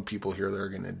some people here that are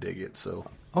gonna dig it. So.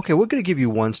 Okay, we're going to give you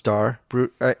 1 star,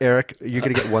 Eric. You're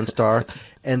going to get 1 star.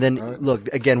 And then,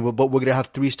 look, again, but we're going to have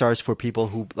 3 stars for people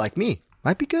who, like me,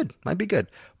 might be good. But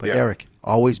yeah. Eric,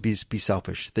 always be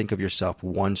selfish. Think of yourself.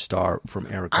 1 star from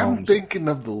Eric Holmes. I'm thinking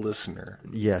of the listener.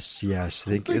 Yes.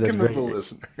 Thinking of the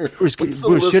listener. Bruce,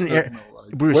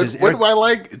 Bruce, what do I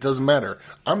like? It doesn't matter.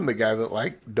 I'm the guy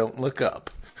that Don't Look Up.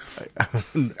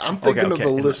 I'm thinking of the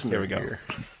listener. Here we go. Here.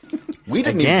 We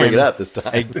didn't even bring it up this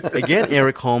time. Again,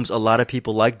 Eric Holmes, a lot of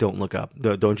people like Don't Look Up.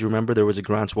 Don't you remember? There was a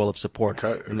groundswell of support.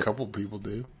 A couple people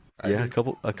do. A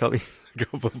couple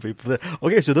people.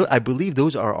 Okay, so I believe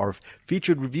those are our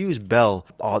featured reviews. Belle,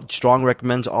 strong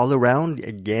recommends all around.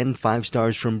 Again, 5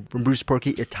 stars from Bruce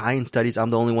Perky. Italian Studies, I'm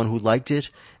the only one who liked it.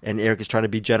 And Eric is trying to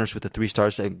be generous with the 3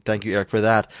 stars. Thank you, Eric, for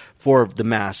that. For The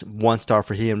Mass, 1 star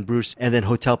for he and Bruce. And then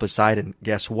Hotel Poseidon.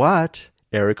 Guess what?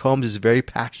 Eric Holmes is very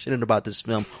passionate about this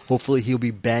film. Hopefully he'll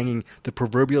be banging the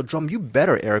proverbial drum. You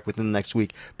better, Eric, within the next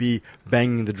week, be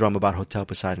banging the drum about Hotel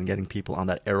Poseidon, getting people on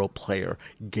that Aero Player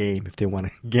game if they want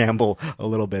to gamble a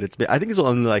little bit. I think it's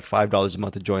only like $5 a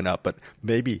month to join up, but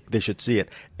maybe they should see it.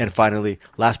 And finally,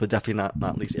 last but definitely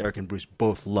not least, Eric and Bruce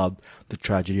both loved The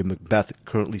Tragedy of Macbeth,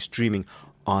 currently streaming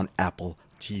on Apple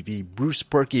TV. Bruce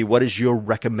Perky, what is your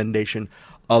recommendation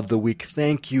of the week?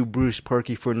 Thank you, Bruce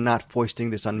Perky, for not foisting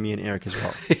this on me and Eric as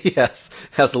well. Yes,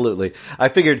 absolutely. I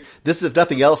figured this, if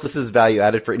nothing else, this is value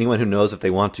added for anyone who knows if they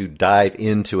want to dive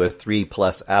into a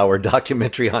 3+ hour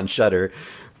documentary on Shudder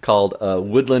called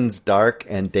Woodlands Dark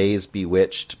and Days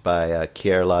Bewitched by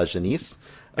Pierre La Janice.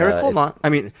 Eric, hold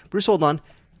on. Bruce, hold on.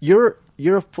 You're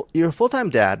a full-time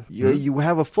dad. You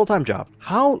have a full-time job.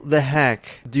 How the heck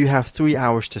do you have 3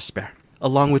 hours to spare?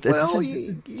 Along with it, well,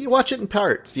 you watch it in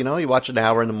parts. You watch an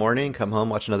hour in the morning, come home,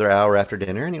 watch another hour after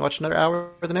dinner, and you watch another hour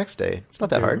the next day. It's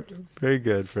not that hard. Very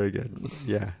good, very good.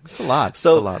 Yeah, it's a lot.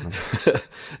 So, it's a lot, man.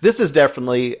 This is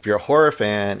definitely, if you're a horror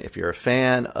fan, if you're a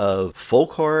fan of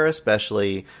folk horror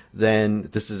especially, then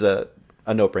this is a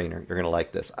no-brainer. You're going to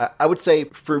like this. I would say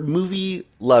for movie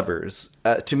lovers,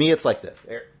 to me, it's like this.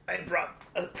 I brought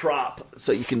a prop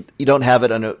so you don't have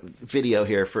it on a video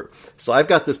here. So I've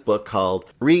got this book called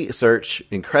Research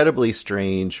Incredibly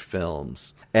Strange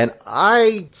Films. And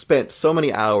I spent so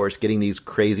many hours getting these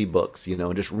crazy books,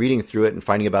 and just reading through it and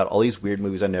finding about all these weird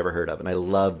movies I never heard of. And I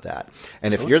love that.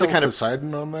 And if you're the kind of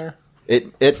Poseidon on there,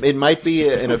 it might be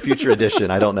in a future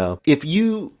edition. I don't know. If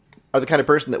you are the kind of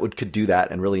person that could do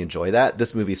that and really enjoy that,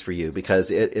 this movie's for you because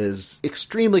it is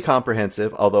extremely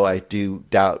comprehensive, although I do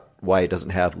doubt why it doesn't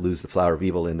have Lose the Flower of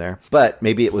Evil in there. But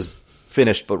maybe it was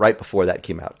finished, but right before that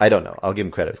came out. I don't know. I'll give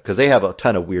them credit because they have a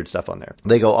ton of weird stuff on there.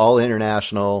 They go all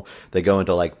international. They go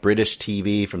into like British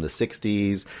TV from the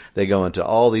 60s. They go into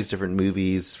all these different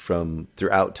movies from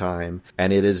throughout time.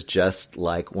 And it is just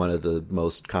like one of the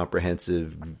most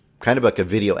comprehensive, kind of like a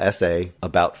video essay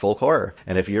about folk horror.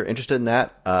 And if you're interested in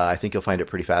that, I think you'll find it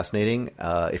pretty fascinating.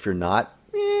 If you're not,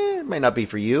 it might not be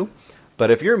for you. But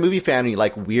if you're a movie fan and you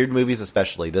like weird movies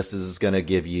especially, this is going to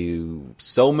give you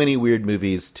so many weird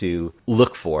movies to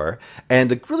look for.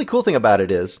 And the really cool thing about it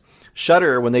is,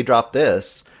 Shudder, when they dropped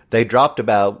this, they dropped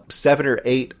about 7 or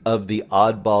 8 of the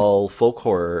oddball folk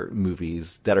horror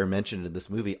movies that are mentioned in this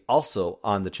movie also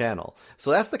on the channel.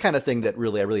 So that's the kind of thing that I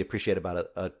really appreciate about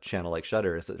a channel like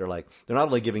Shudder, is that they're not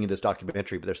only giving you this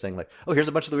documentary, but they're saying like, oh, here's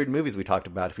a bunch of the weird movies we talked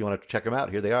about. If you want to check them out,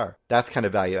 here they are. That's kind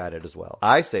of value added as well.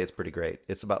 I say it's pretty great.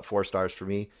 It's about 4 stars for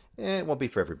me. It won't be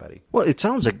for everybody. Well, it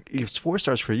sounds like it's 4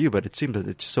 stars for you, but it seems that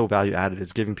it's so value added.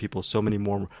 It's giving people so many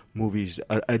more movies,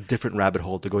 a different rabbit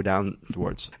hole to go down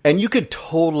towards. And you could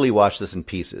totally watch this in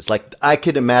pieces. Like, I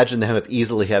could imagine them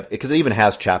because it even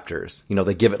has chapters.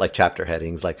 They give it like chapter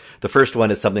headings. Like the first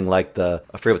one is something like I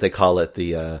forget what they call it,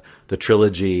 the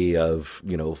trilogy of,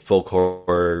 folk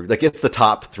horror. Like it's the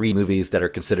top 3 movies that are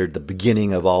considered the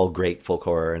beginning of all great folk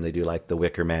horror. And they do like The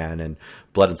Wicker Man and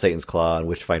Blood and Satan's Claw and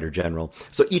Witchfinder General.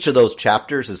 So each of those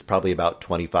chapters is probably about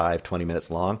 20 minutes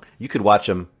long. You could watch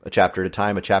them a chapter at a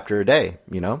time, a chapter a day,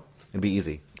 It'd be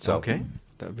easy. So okay.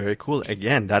 Very cool.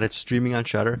 Again, that it's streaming on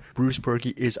Shudder. Bruce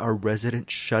Perky is our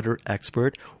resident Shudder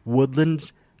expert.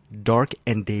 Woodlands Dark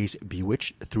and Days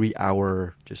Bewitched,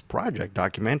 3-hour just project,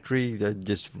 documentary,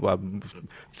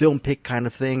 film pick kind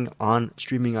of thing on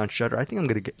streaming on Shudder. I think I'm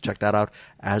going to check that out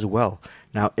as well.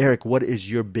 Now, Eric, what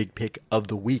is your big pick of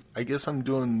the week? I guess I'm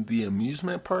doing the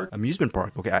amusement park. Amusement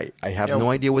park. Okay, I have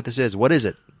no idea what this is. What is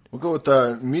it? We'll go with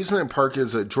the amusement park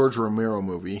is a George Romero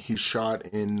movie. He shot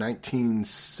in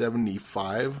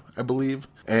 1975, I believe.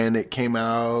 And it came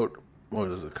out,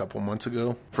 a couple months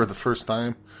ago for the first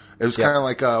time. It was kind of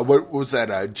like, what was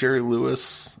that, Jerry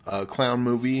Lewis clown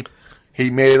movie? He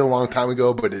made it a long time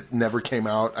ago, but it never came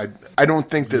out. I don't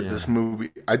think that this movie,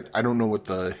 I don't know what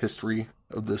the history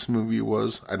of this movie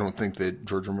was. I don't think that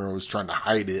George Romero was trying to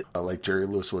hide it like Jerry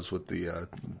Lewis was with the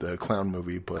clown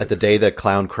movie. But At the Day the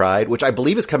Clown Cried, which I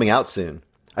believe is coming out soon.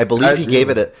 I believe he gave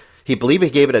it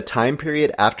a time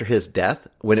period after his death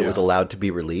when it was allowed to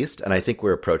be released, and I think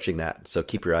we're approaching that. So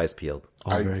keep your eyes peeled.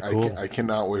 Oh, very cool. I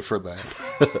cannot wait for that.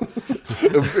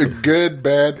 Good,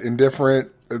 bad,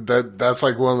 indifferent. That's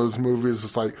like one of those movies.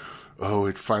 It's like, oh,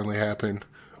 it finally happened.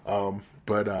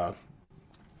 But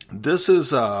this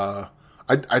is I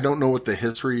don't know what the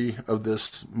history of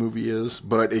this movie is,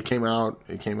 but it came out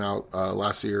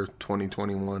last year,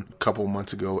 2021, a couple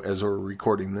months ago as we're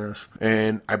recording this,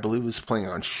 and I believe it's playing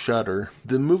on Shudder.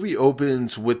 The movie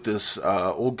opens with this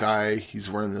old guy. He's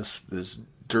wearing this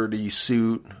dirty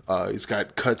suit. He's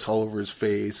got cuts all over his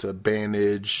face, a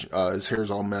bandage. His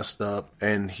hair's all messed up,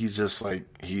 and he's just like,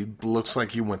 he looks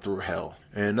like he went through hell.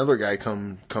 And another guy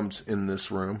comes in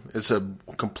this room. It's a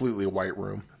completely white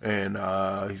room, and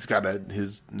he's got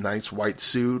his nice white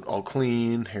suit, all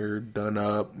clean, hair done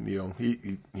up.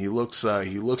 He looks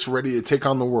ready to take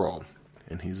on the world,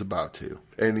 and he's about to.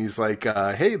 And he's like,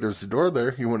 "Hey, there's a door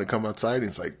there. You want to come outside?" And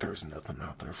he's like, "There's nothing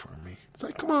out there for me." It's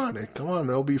like, come on,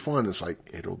 it'll be fun. It's like,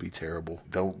 it'll be terrible.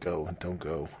 Don't go.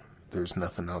 There's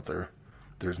nothing out there.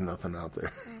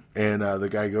 And the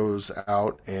guy goes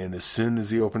out, and as soon as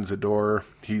he opens the door,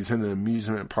 he's in an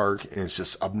amusement park, and it's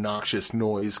just obnoxious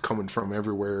noise coming from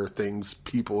everywhere,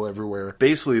 people everywhere.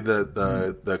 Basically,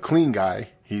 the clean guy,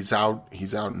 he's out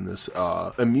in this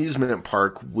amusement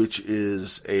park, which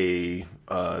is a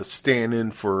stand-in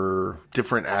for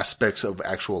different aspects of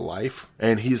actual life,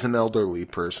 and he's an elderly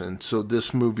person. So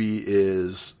this movie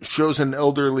shows an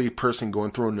elderly person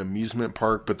going through an amusement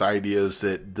park, but the idea is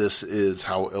that this is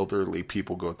how elderly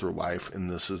people go through life,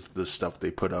 and this is the stuff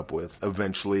they put up with.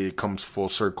 Eventually, it comes full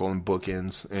circle and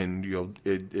bookends, and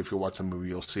if you watch the movie,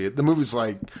 you'll see it. The movie's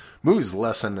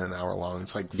less than an hour long.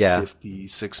 It's like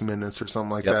 56 minutes or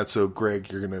something like that. So,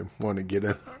 Greg, you're gonna want to get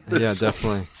in. Yeah,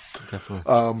 definitely.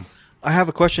 I have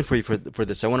a question for you for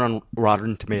this. I went on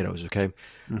Rotten Tomatoes, okay?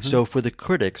 Mm-hmm. So for the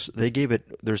critics, they gave it,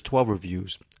 there's 12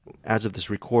 reviews. As of this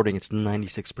recording, it's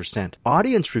 96%.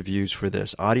 Audience reviews for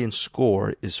this, audience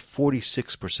score is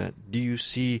 46%. Do you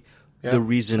see the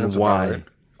reason why? Right.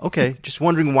 Okay, just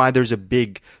wondering why there's a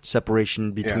big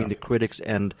separation between the critics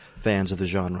and fans of the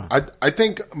genre. I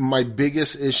think my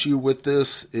biggest issue with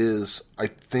this is,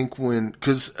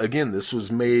 because again, this was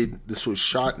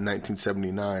shot in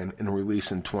 1979 and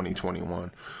released in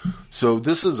 2021. So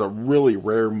this is a really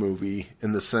rare movie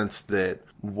in the sense that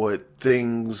what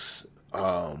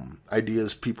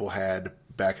ideas people had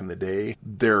back in the day,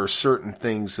 there are certain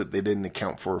things that they didn't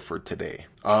account for today.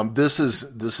 This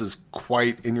is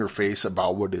quite in your face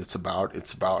about what it's about.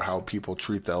 It's about how people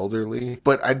treat the elderly.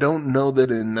 But I don't know that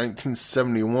in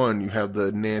 1971 you have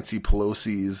the Nancy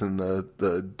Pelosi's and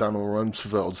the Donald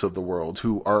Rumsfelds of the world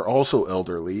who are also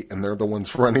elderly, and they're the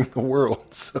ones running the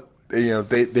world. So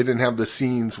they didn't have the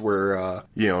scenes where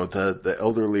the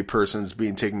elderly person's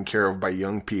being taken care of by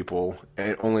young people,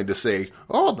 and only to say,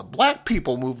 "Oh, the black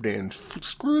people moved in,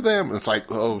 screw them." And it's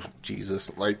like, oh Jesus,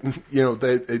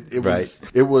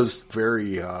 it was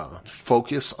very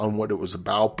focused on what it was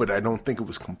about, but I don't think it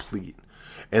was complete.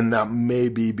 And that may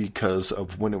be because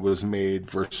of when it was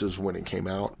made versus when it came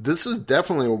out. This is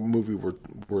definitely a movie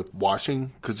worth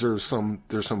watching, because there's some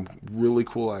really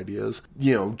cool ideas.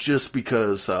 Just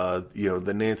because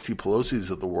the Nancy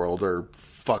Pelosi's of the world are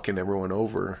fucking everyone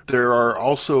over. There are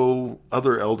also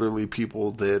other elderly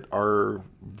people that are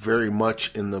very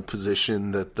much in the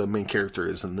position that the main character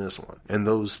is in this one, and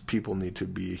those people need to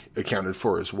be accounted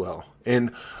for as well.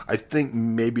 And I think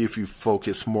maybe if you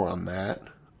focus more on that,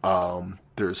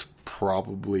 there's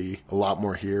probably a lot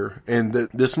more here. And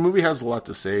this movie has a lot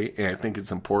to say, and I think it's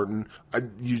important.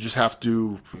 You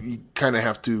kind of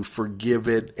have to forgive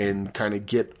it and kind of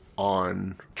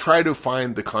try to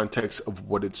find the context of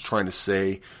what it's trying to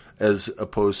say, as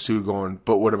opposed to going,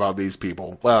 but what about these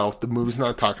people? Well, the movie's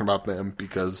not talking about them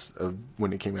because of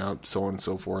when it came out, so on and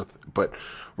so forth. But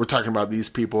we're talking about these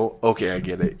people. Okay, I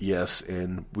get it. Yes,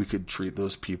 and we could treat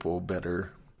those people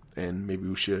better, and maybe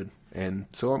we should. And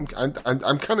so I'm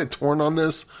kind of torn on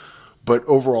this, but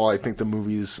overall, I think the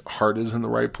movie's heart is in the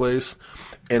right place.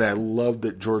 And I love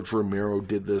that George Romero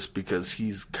did this because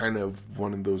he's kind of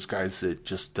one of those guys that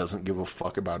just doesn't give a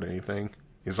fuck about anything.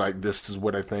 He's like, this is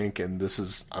what I think, and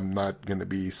I'm not going to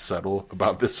be subtle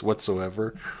about this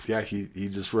whatsoever. Yeah, he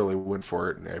just really went for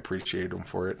it, and I appreciate him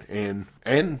for it.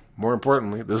 And more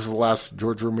importantly, this is the last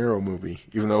George Romero movie,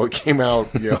 even though it came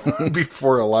out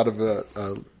before a lot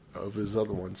of his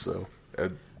other ones. So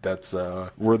that's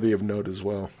worthy of note as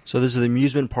well. So this is the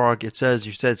amusement park. It says,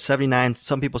 you said 79.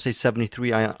 Some people say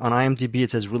 73. On IMDb,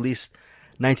 it says released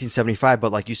 1975.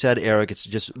 But like you said, Eric, it's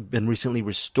just been recently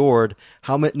restored.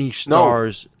 How many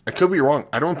stars? No, I could be wrong.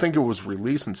 I don't think it was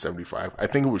released in 75. I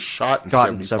think it was shot in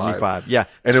 75. Yeah.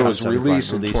 And it was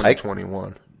released in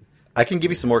 2021. I can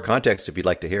give you some more context if you'd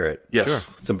like to hear it. Yes. Sure.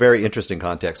 Some very interesting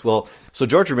context. Well, so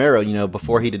George Romero,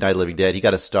 before he did Night of the Living Dead, he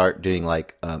got to start doing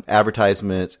like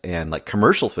advertisements and like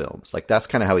commercial films. Like that's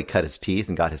kind of how he cut his teeth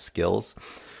and got his skills.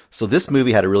 So this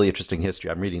movie had a really interesting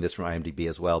history. I'm reading this from IMDb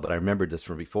as well, but I remembered this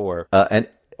from before. An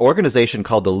organization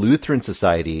called the Lutheran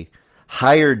Society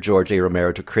hired George A.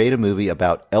 Romero to create a movie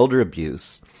about elder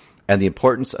abuse and the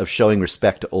importance of showing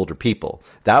respect to older people.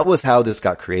 That was how this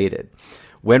got created.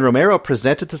 When Romero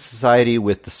presented the society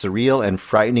with the surreal and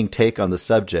frightening take on the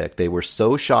subject, they were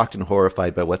so shocked and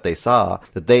horrified by what they saw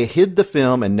that they hid the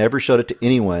film and never showed it to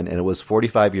anyone, and it was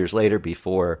 45 years later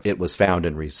before it was found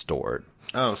and restored.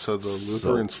 Oh, so the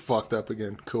Lutherans fucked up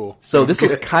again. Cool. So this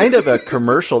is kind of a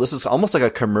commercial. This is almost like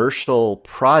a commercial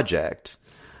project,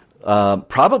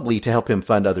 probably to help him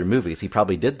fund other movies. He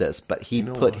probably did this, but he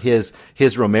put his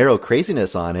Romero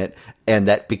craziness on it, and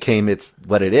that became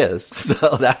what it is.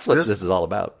 So that's what this is all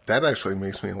about. That actually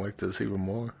makes me like this even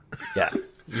more. Yeah.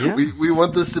 Yeah. We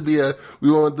want this to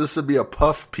be a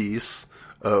puff piece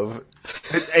of,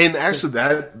 and actually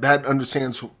that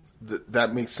understands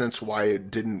that makes sense why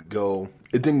it didn't go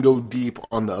deep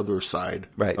on the other side.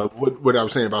 Right. What I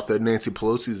was saying about the Nancy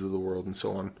Pelosi's of the world and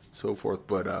so on and so forth.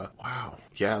 But wow.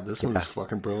 Yeah, this movie's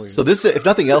fucking brilliant. So this, if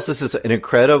nothing else, this is an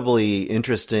incredibly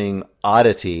interesting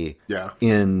oddity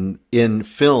in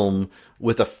film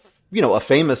with a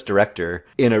famous director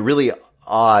in a really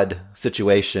odd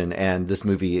situation, and this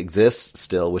movie exists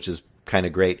still, which is kind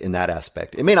of great in that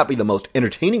aspect. It may not be the most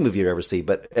entertaining movie you ever see,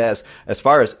 but as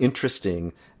far as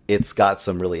interesting, it's got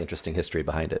some really interesting history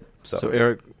behind it. So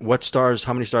Eric,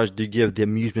 how many stars do you give The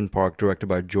Amusement Park, directed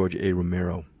by George A.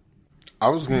 Romero? I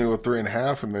was going to go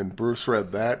 3.5, and then Bruce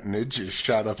read that, and it just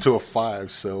shot up to a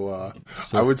 5. So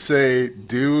I would say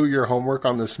do your homework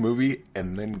on this movie,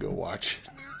 and then go watch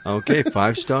it. Okay,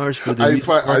 5 stars for The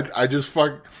Amusement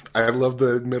Park. I love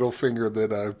the middle finger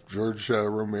that George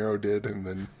Romero did, and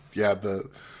then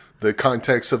the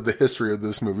context of the history of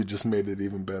this movie just made it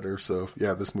even better. So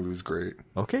yeah, this movie's great.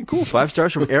 Okay, cool. 5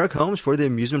 stars from Eric Holmes for The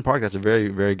Amusement Park. That's a very,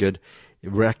 very good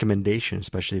recommendation,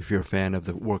 especially if you're a fan of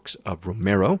the works of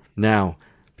Romero. Now,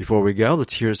 before we go,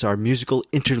 let's hear our musical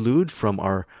interlude from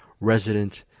our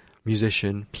resident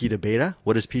musician, Pete Abeta.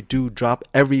 What does Pete do? Drop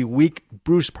every week.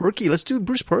 Bruce Perky. Let's do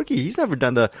Bruce Perky. He's never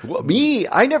done the... What, me?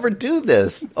 I never do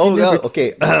this. Oh, no.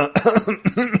 Okay.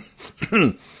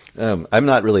 I'm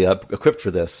not really equipped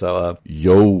for this, so...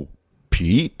 Yo,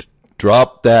 Pete,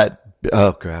 drop that...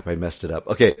 Oh, crap, I messed it up.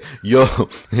 Okay, yo,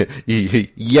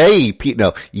 yay, Pete,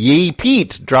 no, yay,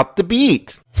 Pete, drop the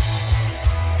beat.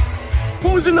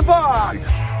 Who's in the box?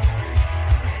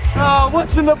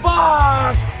 What's in the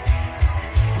box?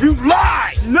 You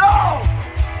lie! No!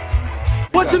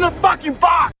 What's in the fucking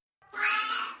box?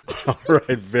 All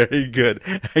right, very good.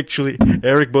 Actually,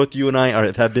 Eric, both you and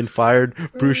I have been fired.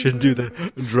 Bruce should do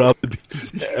the drop the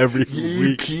beats every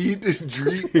week. Pete,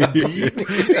 drink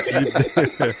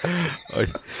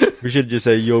We should just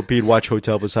say, yo, Pete, watch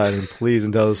Hotel Poseidon, please,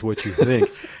 and tell us what you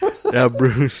think. Now,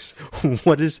 Bruce,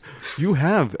 you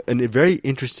have a very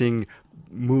interesting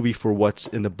movie for What's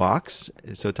in the Box.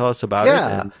 So tell us about it.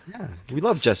 And, we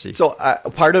love Jesse. So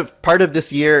part of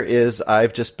this year is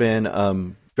I've just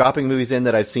been dropping movies in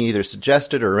that I've seen either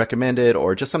suggested or recommended,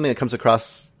 or just something that comes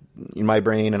across in my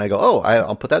brain, and I go,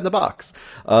 I'll put that in the box.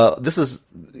 This is,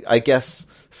 I guess,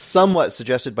 somewhat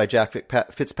suggested by Jack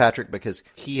Fitzpatrick, because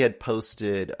he had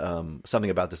posted something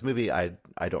about this movie. I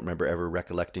don't remember ever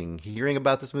hearing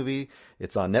about this movie.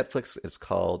 It's on Netflix. It's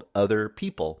called Other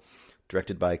People,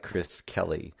 directed by Chris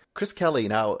Kelly. Chris Kelly,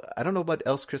 now, I don't know what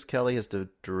else Chris Kelly has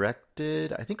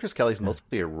directed. I think Chris Kelly's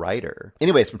mostly a writer.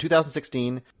 Anyways, from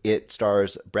 2016, it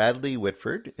stars Bradley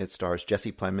Whitford, it stars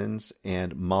Jesse Plemons,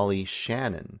 and Molly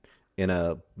Shannon in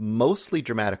a mostly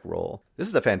dramatic role. This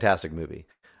is a fantastic movie.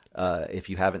 If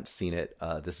you haven't seen it,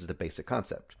 this is the basic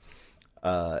concept.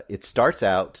 It starts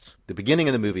out, the beginning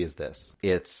of the movie is this.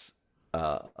 It's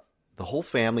the whole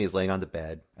family is laying on the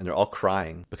bed, and they're all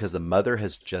crying because the mother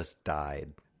has just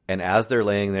died. And as they're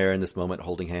laying there in this moment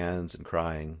holding hands and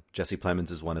crying, Jesse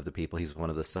Plemons is one of the people. He's one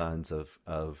of the sons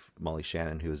of Molly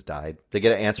Shannon who has died. They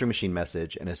get an answering machine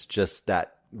message, and it's just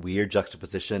that weird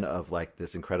juxtaposition of like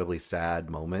this incredibly sad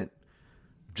moment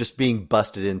just being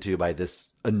busted into by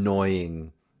this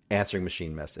annoying answering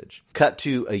machine message. Cut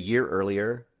to a year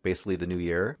earlier, basically the new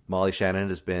year. Molly Shannon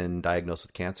has been diagnosed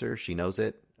with cancer. She knows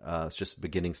it. It's just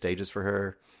beginning stages for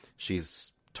her.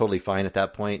 She's totally fine at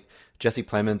that point. Jesse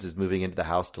Plemons is moving into the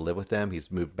house to live with them.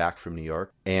 He's moved back from New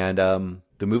York. And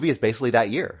the movie is basically that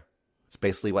year. It's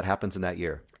basically what happens in that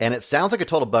year. And it sounds like a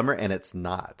total bummer, and it's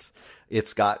not.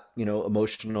 It's got,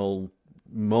 emotional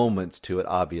moments to it,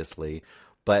 obviously.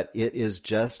 But it is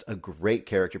just a great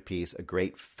character piece, a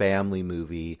great family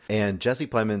movie. And Jesse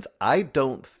Plemons, I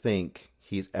don't think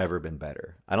he's ever been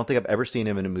better. I don't think I've ever seen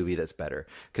him in a movie that's better,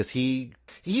 because he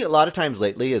a lot of times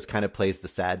lately is kind of plays the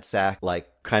sad sack, like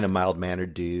kind of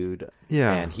mild-mannered dude.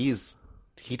 Yeah. And he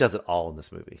does it all in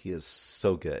this movie. He is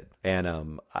so good.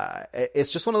 And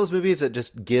it's just one of those movies that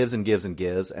just gives and gives and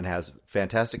gives and has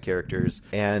fantastic characters.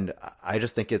 And I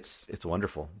just think it's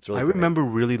wonderful. It's really great. Remember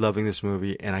really loving this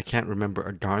movie, and I can't remember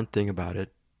a darn thing about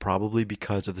it, probably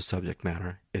because of the subject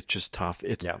matter. It's just tough.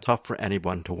 It's tough for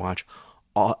anyone to watch.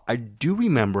 I do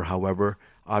remember, however,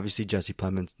 obviously Jesse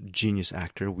Plemons, genius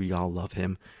actor. We all love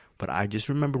him. But I just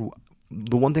remember,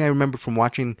 the one thing I remember from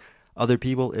watching other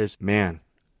people is, man,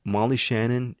 Molly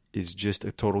Shannon is just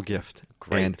a total gift.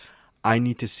 Great. And I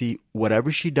need to see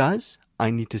whatever she does.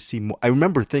 I need to see more. I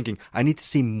remember thinking, I need to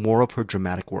see more of her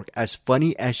dramatic work. As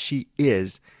funny as she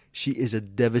is a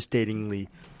devastatingly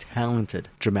talented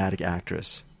dramatic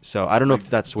actress. So I don't know if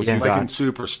that's what you got. Like in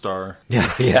Superstar.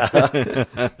 Yeah.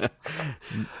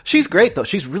 She's great, though.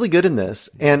 She's really good in this.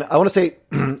 And I want to say,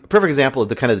 perfect example of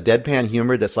the kind of the deadpan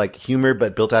humor that's like humor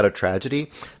but built out of tragedy.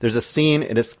 There's a scene,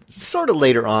 and it's sort of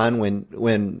later on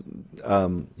when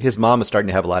his mom is starting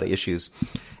to have a lot of issues.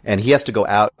 And he has to go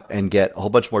out and get a whole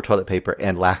bunch more toilet paper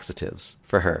and laxatives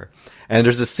for her. And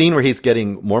there's this scene where he's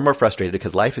getting more and more frustrated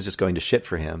because life is just going to shit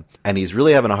for him. And he's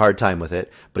really having a hard time with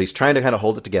it, but he's trying to kind of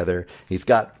hold it together. He's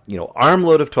got,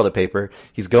 armload of toilet paper.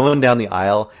 He's going down the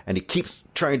aisle, and he keeps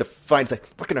trying to find, he's like,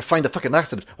 where can I find the fucking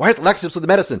laxatives? Why aren't the laxatives with the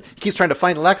medicine? He keeps trying to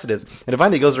find the laxatives. And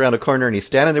finally he goes around a corner, and he's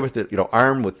standing there with the,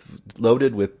 arm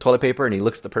loaded with toilet paper, and he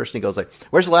looks at the person, he goes like,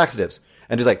 where's the laxatives?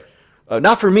 And he's like,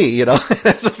 not for me,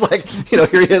 It's just like, here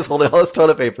he is holding all this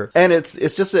toilet paper. And it's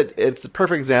just it's a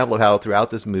perfect example of how throughout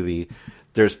this movie,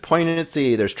 there's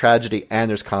poignancy, there's tragedy, and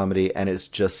there's comedy, and it's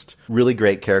just really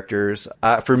great characters.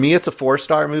 For me, it's a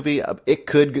 4-star movie.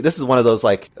 This is one of those,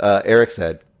 like Eric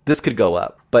said, this could go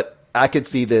up. But I could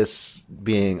see this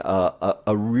being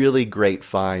a really great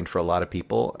find for a lot of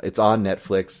people. It's on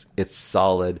Netflix. It's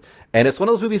solid. And it's one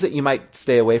of those movies that you might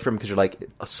stay away from because you're like,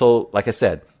 so, like I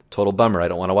said, total bummer. I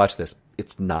don't want to watch this.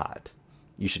 It's not.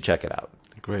 You should check it out.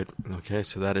 Great. Okay,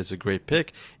 so that is a great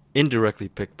pick. Indirectly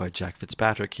picked by Jack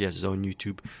Fitzpatrick. He has his own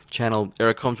YouTube channel.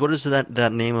 Eric Holmes, what is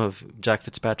that name of Jack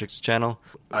Fitzpatrick's channel?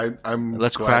 I'm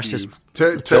Let's crash this.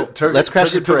 Let's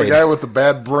crash this parade. The guy with the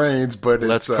bad brains, but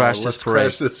let's crash this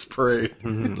parade.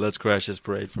 Let's crash this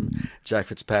parade from Jack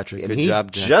Fitzpatrick. And Good he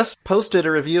job, Jack. Just posted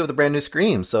a review of the brand new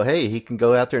Scream, so hey, he can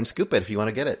go out there and scoop it if you want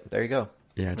to get it. There you go.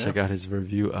 Yeah, check out his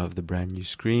review of the brand new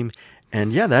Scream.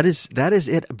 And yeah, that is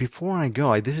it. Before I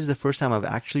go, this is the first time I've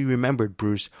actually remembered,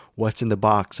 Bruce, what's in the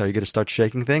box. Are you going to start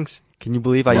shaking things? Can you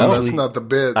believe I usually... that's not the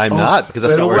bit. I'm not, because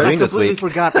that's not what we're doing this week.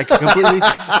 I completely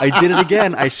forgot. I did it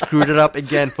again. I screwed it up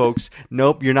again, folks.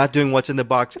 Nope, you're not doing what's in the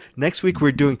box. Next week,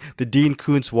 we're doing the Dean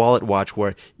Koontz Wallet Watch,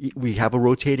 where we have a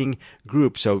rotating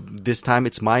group. So this time,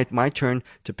 it's my turn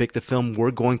to pick the film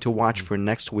we're going to watch for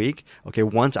next week. Okay,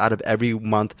 once out of every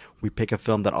month, we pick a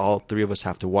film that all three of us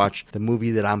have to watch. The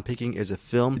movie that I'm picking is a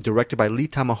film directed by Lee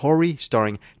Tamahori,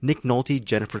 starring Nick Nolte,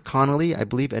 Jennifer Connelly, I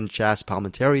believe, and Chaz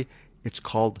Palminteri. It's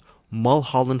called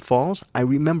Mulholland Falls. I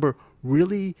remember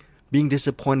really being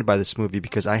disappointed by this movie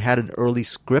because I had an early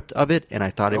script of it and I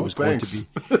thought it was going to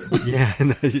be... Yeah,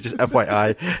 just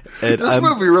FYI. And, this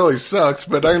movie really sucks,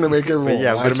 but I'm going to make everyone watch it.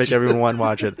 I'm going to make everyone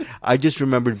watch it. I just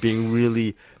remembered being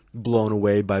really blown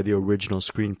away by the original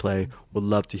screenplay. Would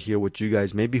love to hear what you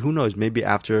guys, maybe, who knows, maybe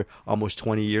after almost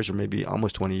 20 years or maybe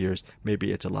almost 20 years,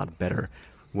 maybe it's a lot better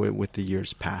with the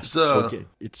years past.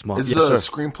 It's small. Is the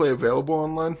screenplay available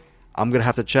online? I'm going to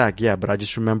have to check, yeah, but I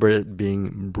just remember it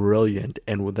being brilliant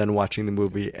and then watching the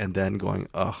movie and then going,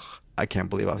 ugh, I can't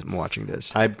believe I'm watching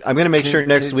this. I'm going to make sure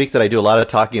next week that I do a lot of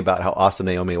talking about how awesome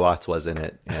Naomi Watts was in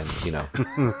it. And,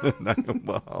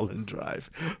 Mulholland Drive.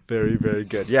 Very, very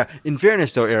good. Yeah, in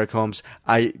fairness, though, Eric Holmes,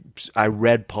 I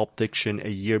read Pulp Fiction a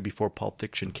year before Pulp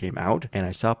Fiction came out, and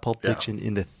I saw Pulp Fiction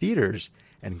in the theaters.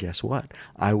 And guess what?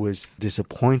 I was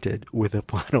disappointed with the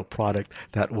final product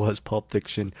that was Pulp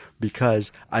Fiction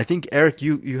because I think, Eric,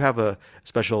 you have a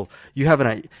special,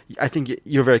 I think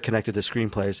you're very connected to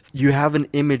screenplays. You have an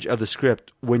image of the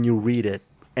script when you read it,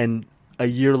 and a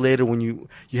year later when you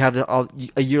have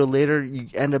a year later you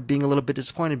end up being a little bit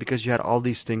disappointed because you had all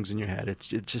these things in your head. It's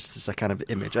just this kind of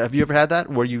image. Have you ever had that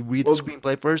where you read the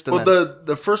screenplay first? And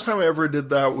the first time I ever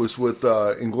did that was with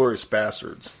Inglourious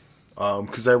Bastards.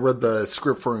 Because I read the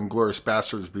script for Inglourious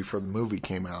Bastards before the movie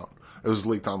came out. It was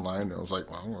leaked online, and I was like,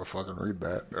 well, I'm going to fucking read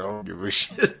that. I don't give a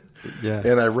shit. Yeah.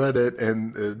 And I read it,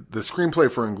 and the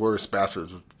screenplay for Inglourious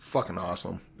Bastards was fucking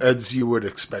awesome, as you would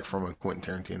expect from a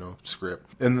Quentin Tarantino script.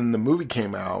 And then the movie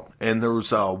came out, and there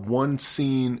was one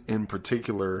scene in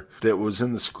particular that was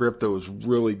in the script that was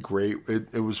really great.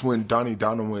 It was when Donnie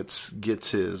Donowitz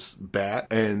gets his bat,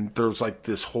 and there's like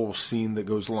this whole scene that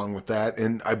goes along with that.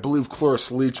 And I believe Cloris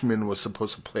Leachman was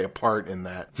supposed to play a part in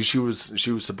that because she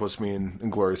was supposed to be in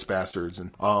Inglourious Bastards.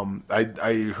 And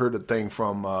I heard a thing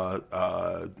from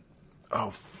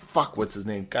what's his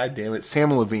name? God damn it,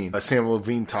 Sam Levine. Sam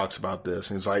Levine talks about this,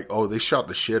 and he's like, "Oh, they shot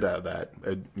the shit out of that.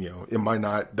 It might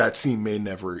not. That scene may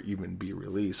never even be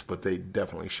released, but they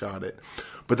definitely shot it.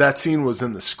 But that scene was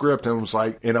in the script, and was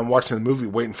like, and I'm watching the movie,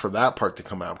 waiting for that part to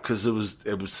come out because it was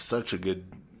such a good.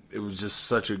 It was just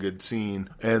such a good scene.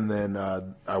 And then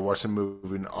I watched the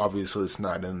movie, and obviously it's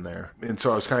not in there. And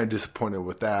so I was kind of disappointed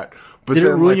with that. But did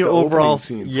then, it ruin your overall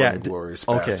scene for yeah, Inglourious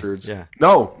Bastards? Yeah.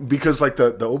 No, because like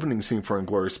the opening scene for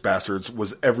Inglourious Bastards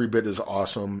was every bit as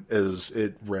awesome as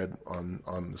it read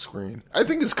on the screen. I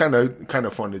think it's kind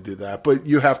of fun to do that, but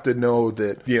you have to know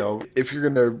that if you're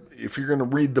gonna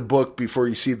read the book before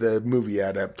you see the movie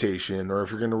adaptation, or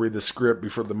if you're gonna read the script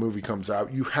before the movie comes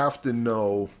out, you have to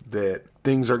know that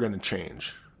things are going to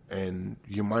change, and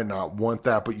you might not want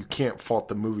that, but you can't fault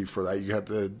the movie for that. You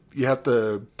have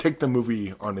to take the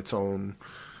movie on its own.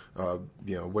 You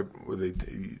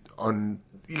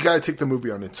got to take the movie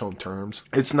on its own terms.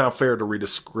 It's not fair to read a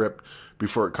script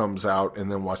before it comes out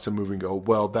and then watch the movie and go,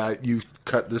 well, that you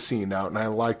cut the scene out and I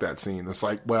like that scene. It's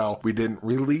like, well, we didn't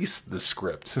release the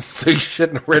script, so you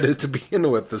shouldn't have read it to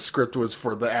begin with. The script was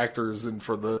for the actors and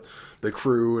for the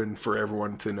crew and for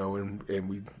everyone to know, and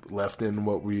we left in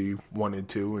what we wanted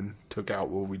to and took out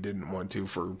what we didn't want to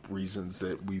for reasons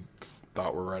that we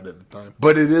thought were right at the time.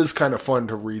 But it is kind of fun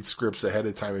to read scripts ahead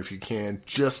of time if you can.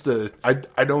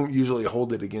 I don't usually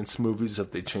hold it against movies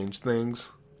if they change things,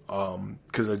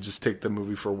 because I just take the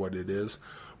movie for what it is.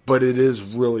 But it is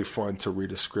really fun to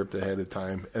read a script ahead of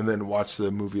time and then watch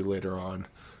the movie later on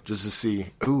just to see,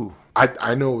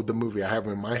 I know the movie I have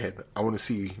in my head. I want to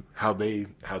see how they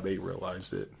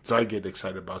realized it. So I get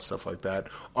excited about stuff like that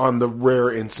on the rare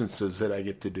instances that I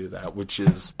get to do that, which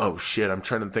is, oh shit, I'm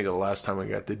trying to think of the last time I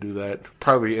got to do that.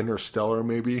 Probably Interstellar,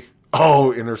 maybe.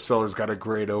 Oh, Interstellar's got a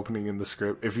great opening in the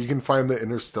script. If you can find the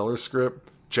Interstellar script,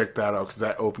 check that out, because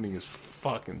that opening is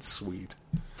fucking sweet.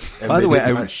 And by the way,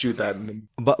 I shoot that in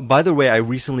the... By the way, I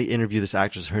recently interviewed this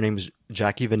actress. Her name is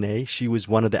Jackie Vinay. She was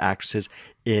one of the actresses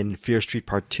in Fear Street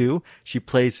Part 2. She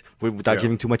plays, without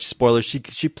giving too much spoilers,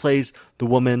 she plays the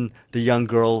woman, the young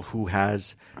girl who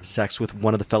has sex with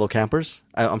one of the fellow campers.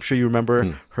 I'm sure you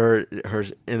remember her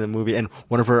in the movie. And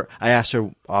I asked her,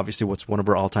 obviously, what's one of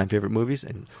her all-time favorite movies,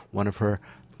 and one of her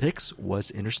picks was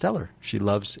Interstellar. She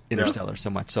loves Interstellar so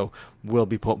much. So we'll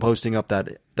be posting up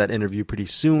that interview pretty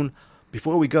soon.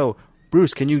 Before we go,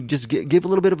 Bruce, can you just give a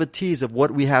little bit of a tease of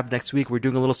what we have next week? We're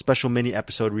doing a little special mini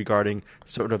episode regarding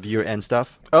sort of year-end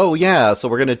stuff. Oh, yeah. So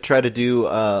we're going to try to do,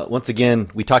 once again,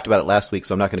 we talked about it last week,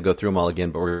 so I'm not going to go through them all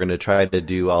again, but we're going to try to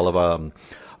do all of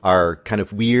our kind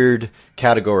of weird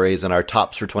categories and our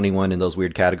tops for 21 in those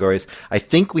weird categories. I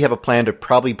think we have a plan to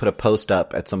probably put a post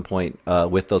up at some point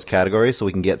with those categories so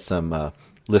we can get some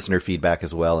listener feedback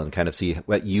as well and kind of see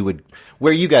where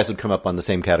you guys would come up on the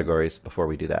same categories before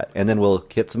we do that. And then we'll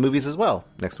hit some movies as well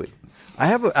next week. I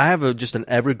have just an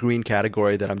evergreen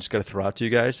category that I'm just going to throw out to you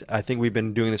guys. I think we've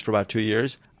been doing this for about 2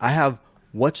 years. I have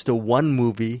what's the one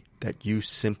movie that you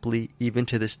simply, even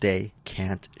to this day,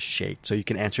 can't shake? So you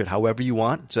can answer it however you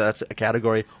want. So that's a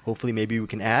category. Hopefully, maybe we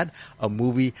can add a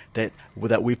movie that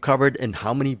we've covered in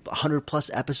how many 100 plus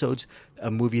episodes.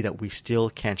 A movie that we still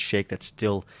can't shake, that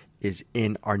still is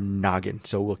in our noggin.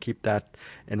 So we'll keep that,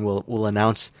 and we'll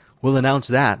announce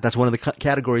that. That's one of the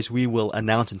categories we will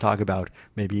announce and talk about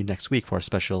maybe next week for a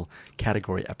special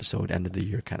category episode, end of the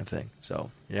year kind of thing.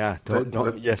 So yeah,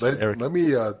 Eric. Let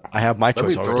me. I have my choice. Let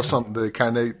me throw already. something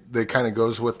that kind of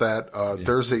goes with that.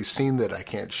 There's a scene that I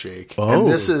can't shake, Oh. and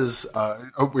this is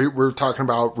we're talking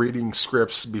about reading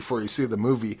scripts before you see the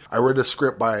movie. I read a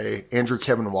script by Andrew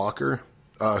Kevin Walker,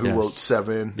 who Yes. wrote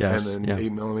Seven Yes, and then yeah.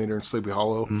 8mm and Sleepy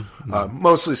Hollow,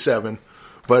 mostly Seven.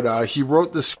 But he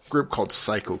wrote this script called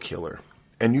Psycho Killer,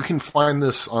 and you can find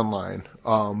this online.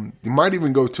 You might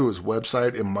even go to his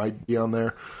website; it might be on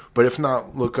there. But if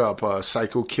not, look up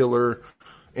Psycho Killer,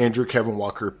 Andrew Kevin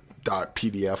Walker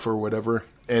 .pdf or whatever,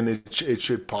 and it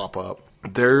should pop up.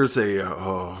 There's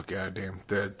a goddamn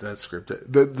that script.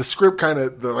 The script kind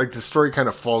of the story kind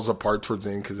of falls apart towards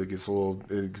the end because it gets a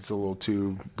little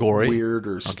too Gory? weird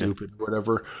or stupid,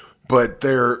 whatever. But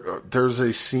there's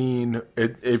a scene.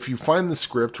 If you find the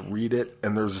script, read it,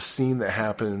 and there's a scene that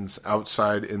happens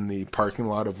outside in the parking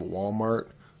lot of Walmart.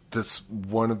 That's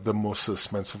one of the most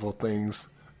suspenseful things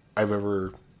I've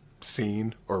ever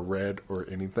seen or read or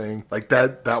anything. Like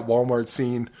that Walmart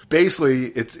scene. Basically,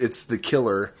 it's the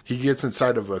killer. He gets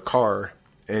inside of a car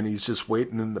and he's just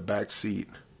waiting in the back seat,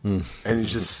 and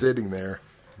he's just sitting there,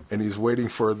 and he's waiting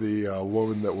for the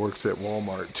woman that works at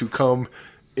Walmart to come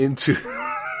into.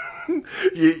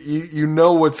 You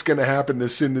know what's going to happen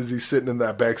as soon as he's sitting in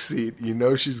that back seat. You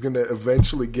know she's going to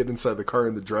eventually get inside the car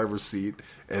in the driver's seat,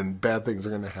 and bad things are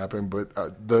going to happen. But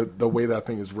the way that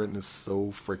thing is written is so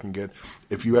freaking good.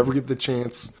 If you ever get the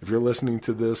chance, if you're listening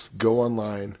to this, go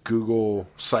online, Google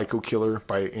Psycho Killer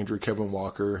by Andrew Kevin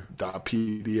Walker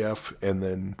 .pdf, and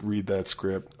then read that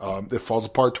script. It falls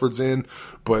apart towards the end,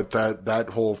 but that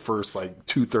whole first like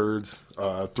 2/3,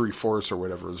 3/4 or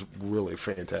whatever is really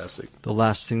fantastic. The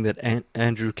last thing that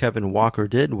Andrew Kevin Walker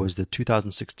did was the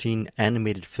 2016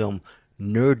 animated film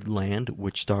Nerdland,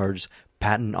 which stars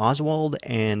Patton Oswalt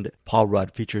and Paul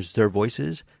Rudd, features their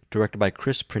voices, directed by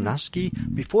Chris Prynoski.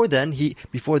 Before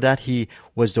that, he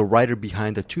was the writer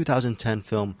behind the 2010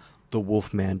 film The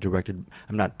Wolfman,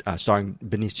 starring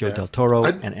Benicio del Toro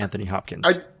and Anthony Hopkins.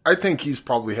 I think he's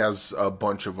probably has a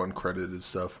bunch of uncredited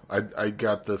stuff. I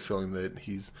got the feeling that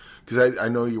because I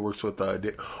know he works with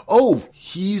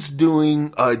he's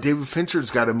doing David Fincher's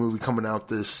got a movie coming out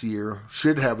this year.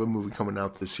 Should have a movie coming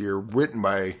out this year, written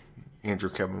by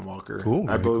Andrew Kevin Walker. Cool,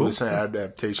 I believe cool. it's an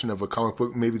adaptation of a comic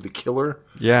book, maybe The Killer.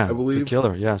 Yeah, I believe The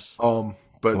Killer. Yes. Wow.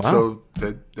 So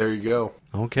there you go.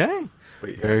 Okay. But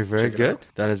yeah, Very, very check it good. out.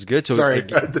 That is good. So Sorry,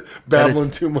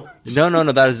 babbling too much.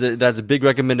 No. That's a big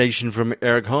recommendation from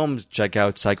Eric Holmes. Check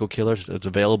out Psycho Killer. It's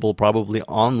available probably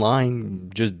online.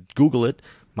 Just Google it.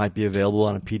 Might be available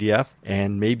on a PDF,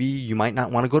 and maybe you might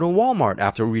not want to go to Walmart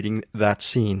after reading that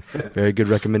scene. Very good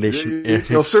recommendation.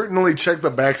 You'll certainly check the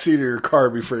back seat of your car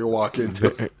before you walk into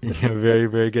it. Yeah, very,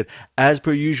 very good. As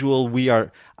per usual, we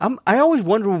are. I always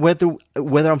wonder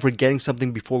whether I'm forgetting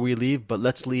something before we leave, but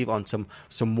let's leave on some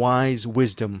wise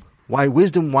wisdom.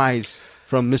 Wisdom wise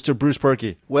from Mr. Bruce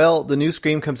Perky. Well, the new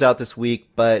Scream comes out this week,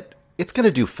 but it's going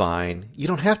to do fine. You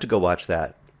don't have to go watch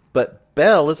that. But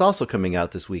Belle is also coming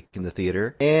out this week in the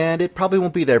theater, and it probably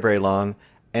won't be there very long.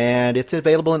 And it's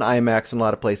available in IMAX in a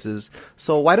lot of places.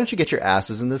 So why don't you get your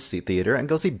asses in the theater and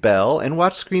go see Belle and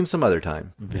watch Scream some other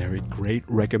time? Very great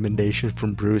recommendation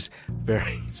from Bruce.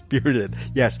 Very spirited.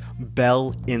 Yes,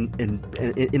 Belle in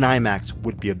IMAX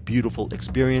would be a beautiful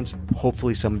experience.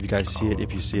 Hopefully some of you guys see it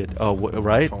if you see it. Oh,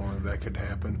 right? If only that could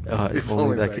happen. If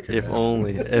only.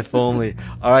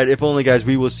 All right, if only, guys.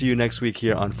 We will see you next week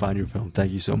here on Find Your Film.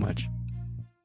 Thank you so much.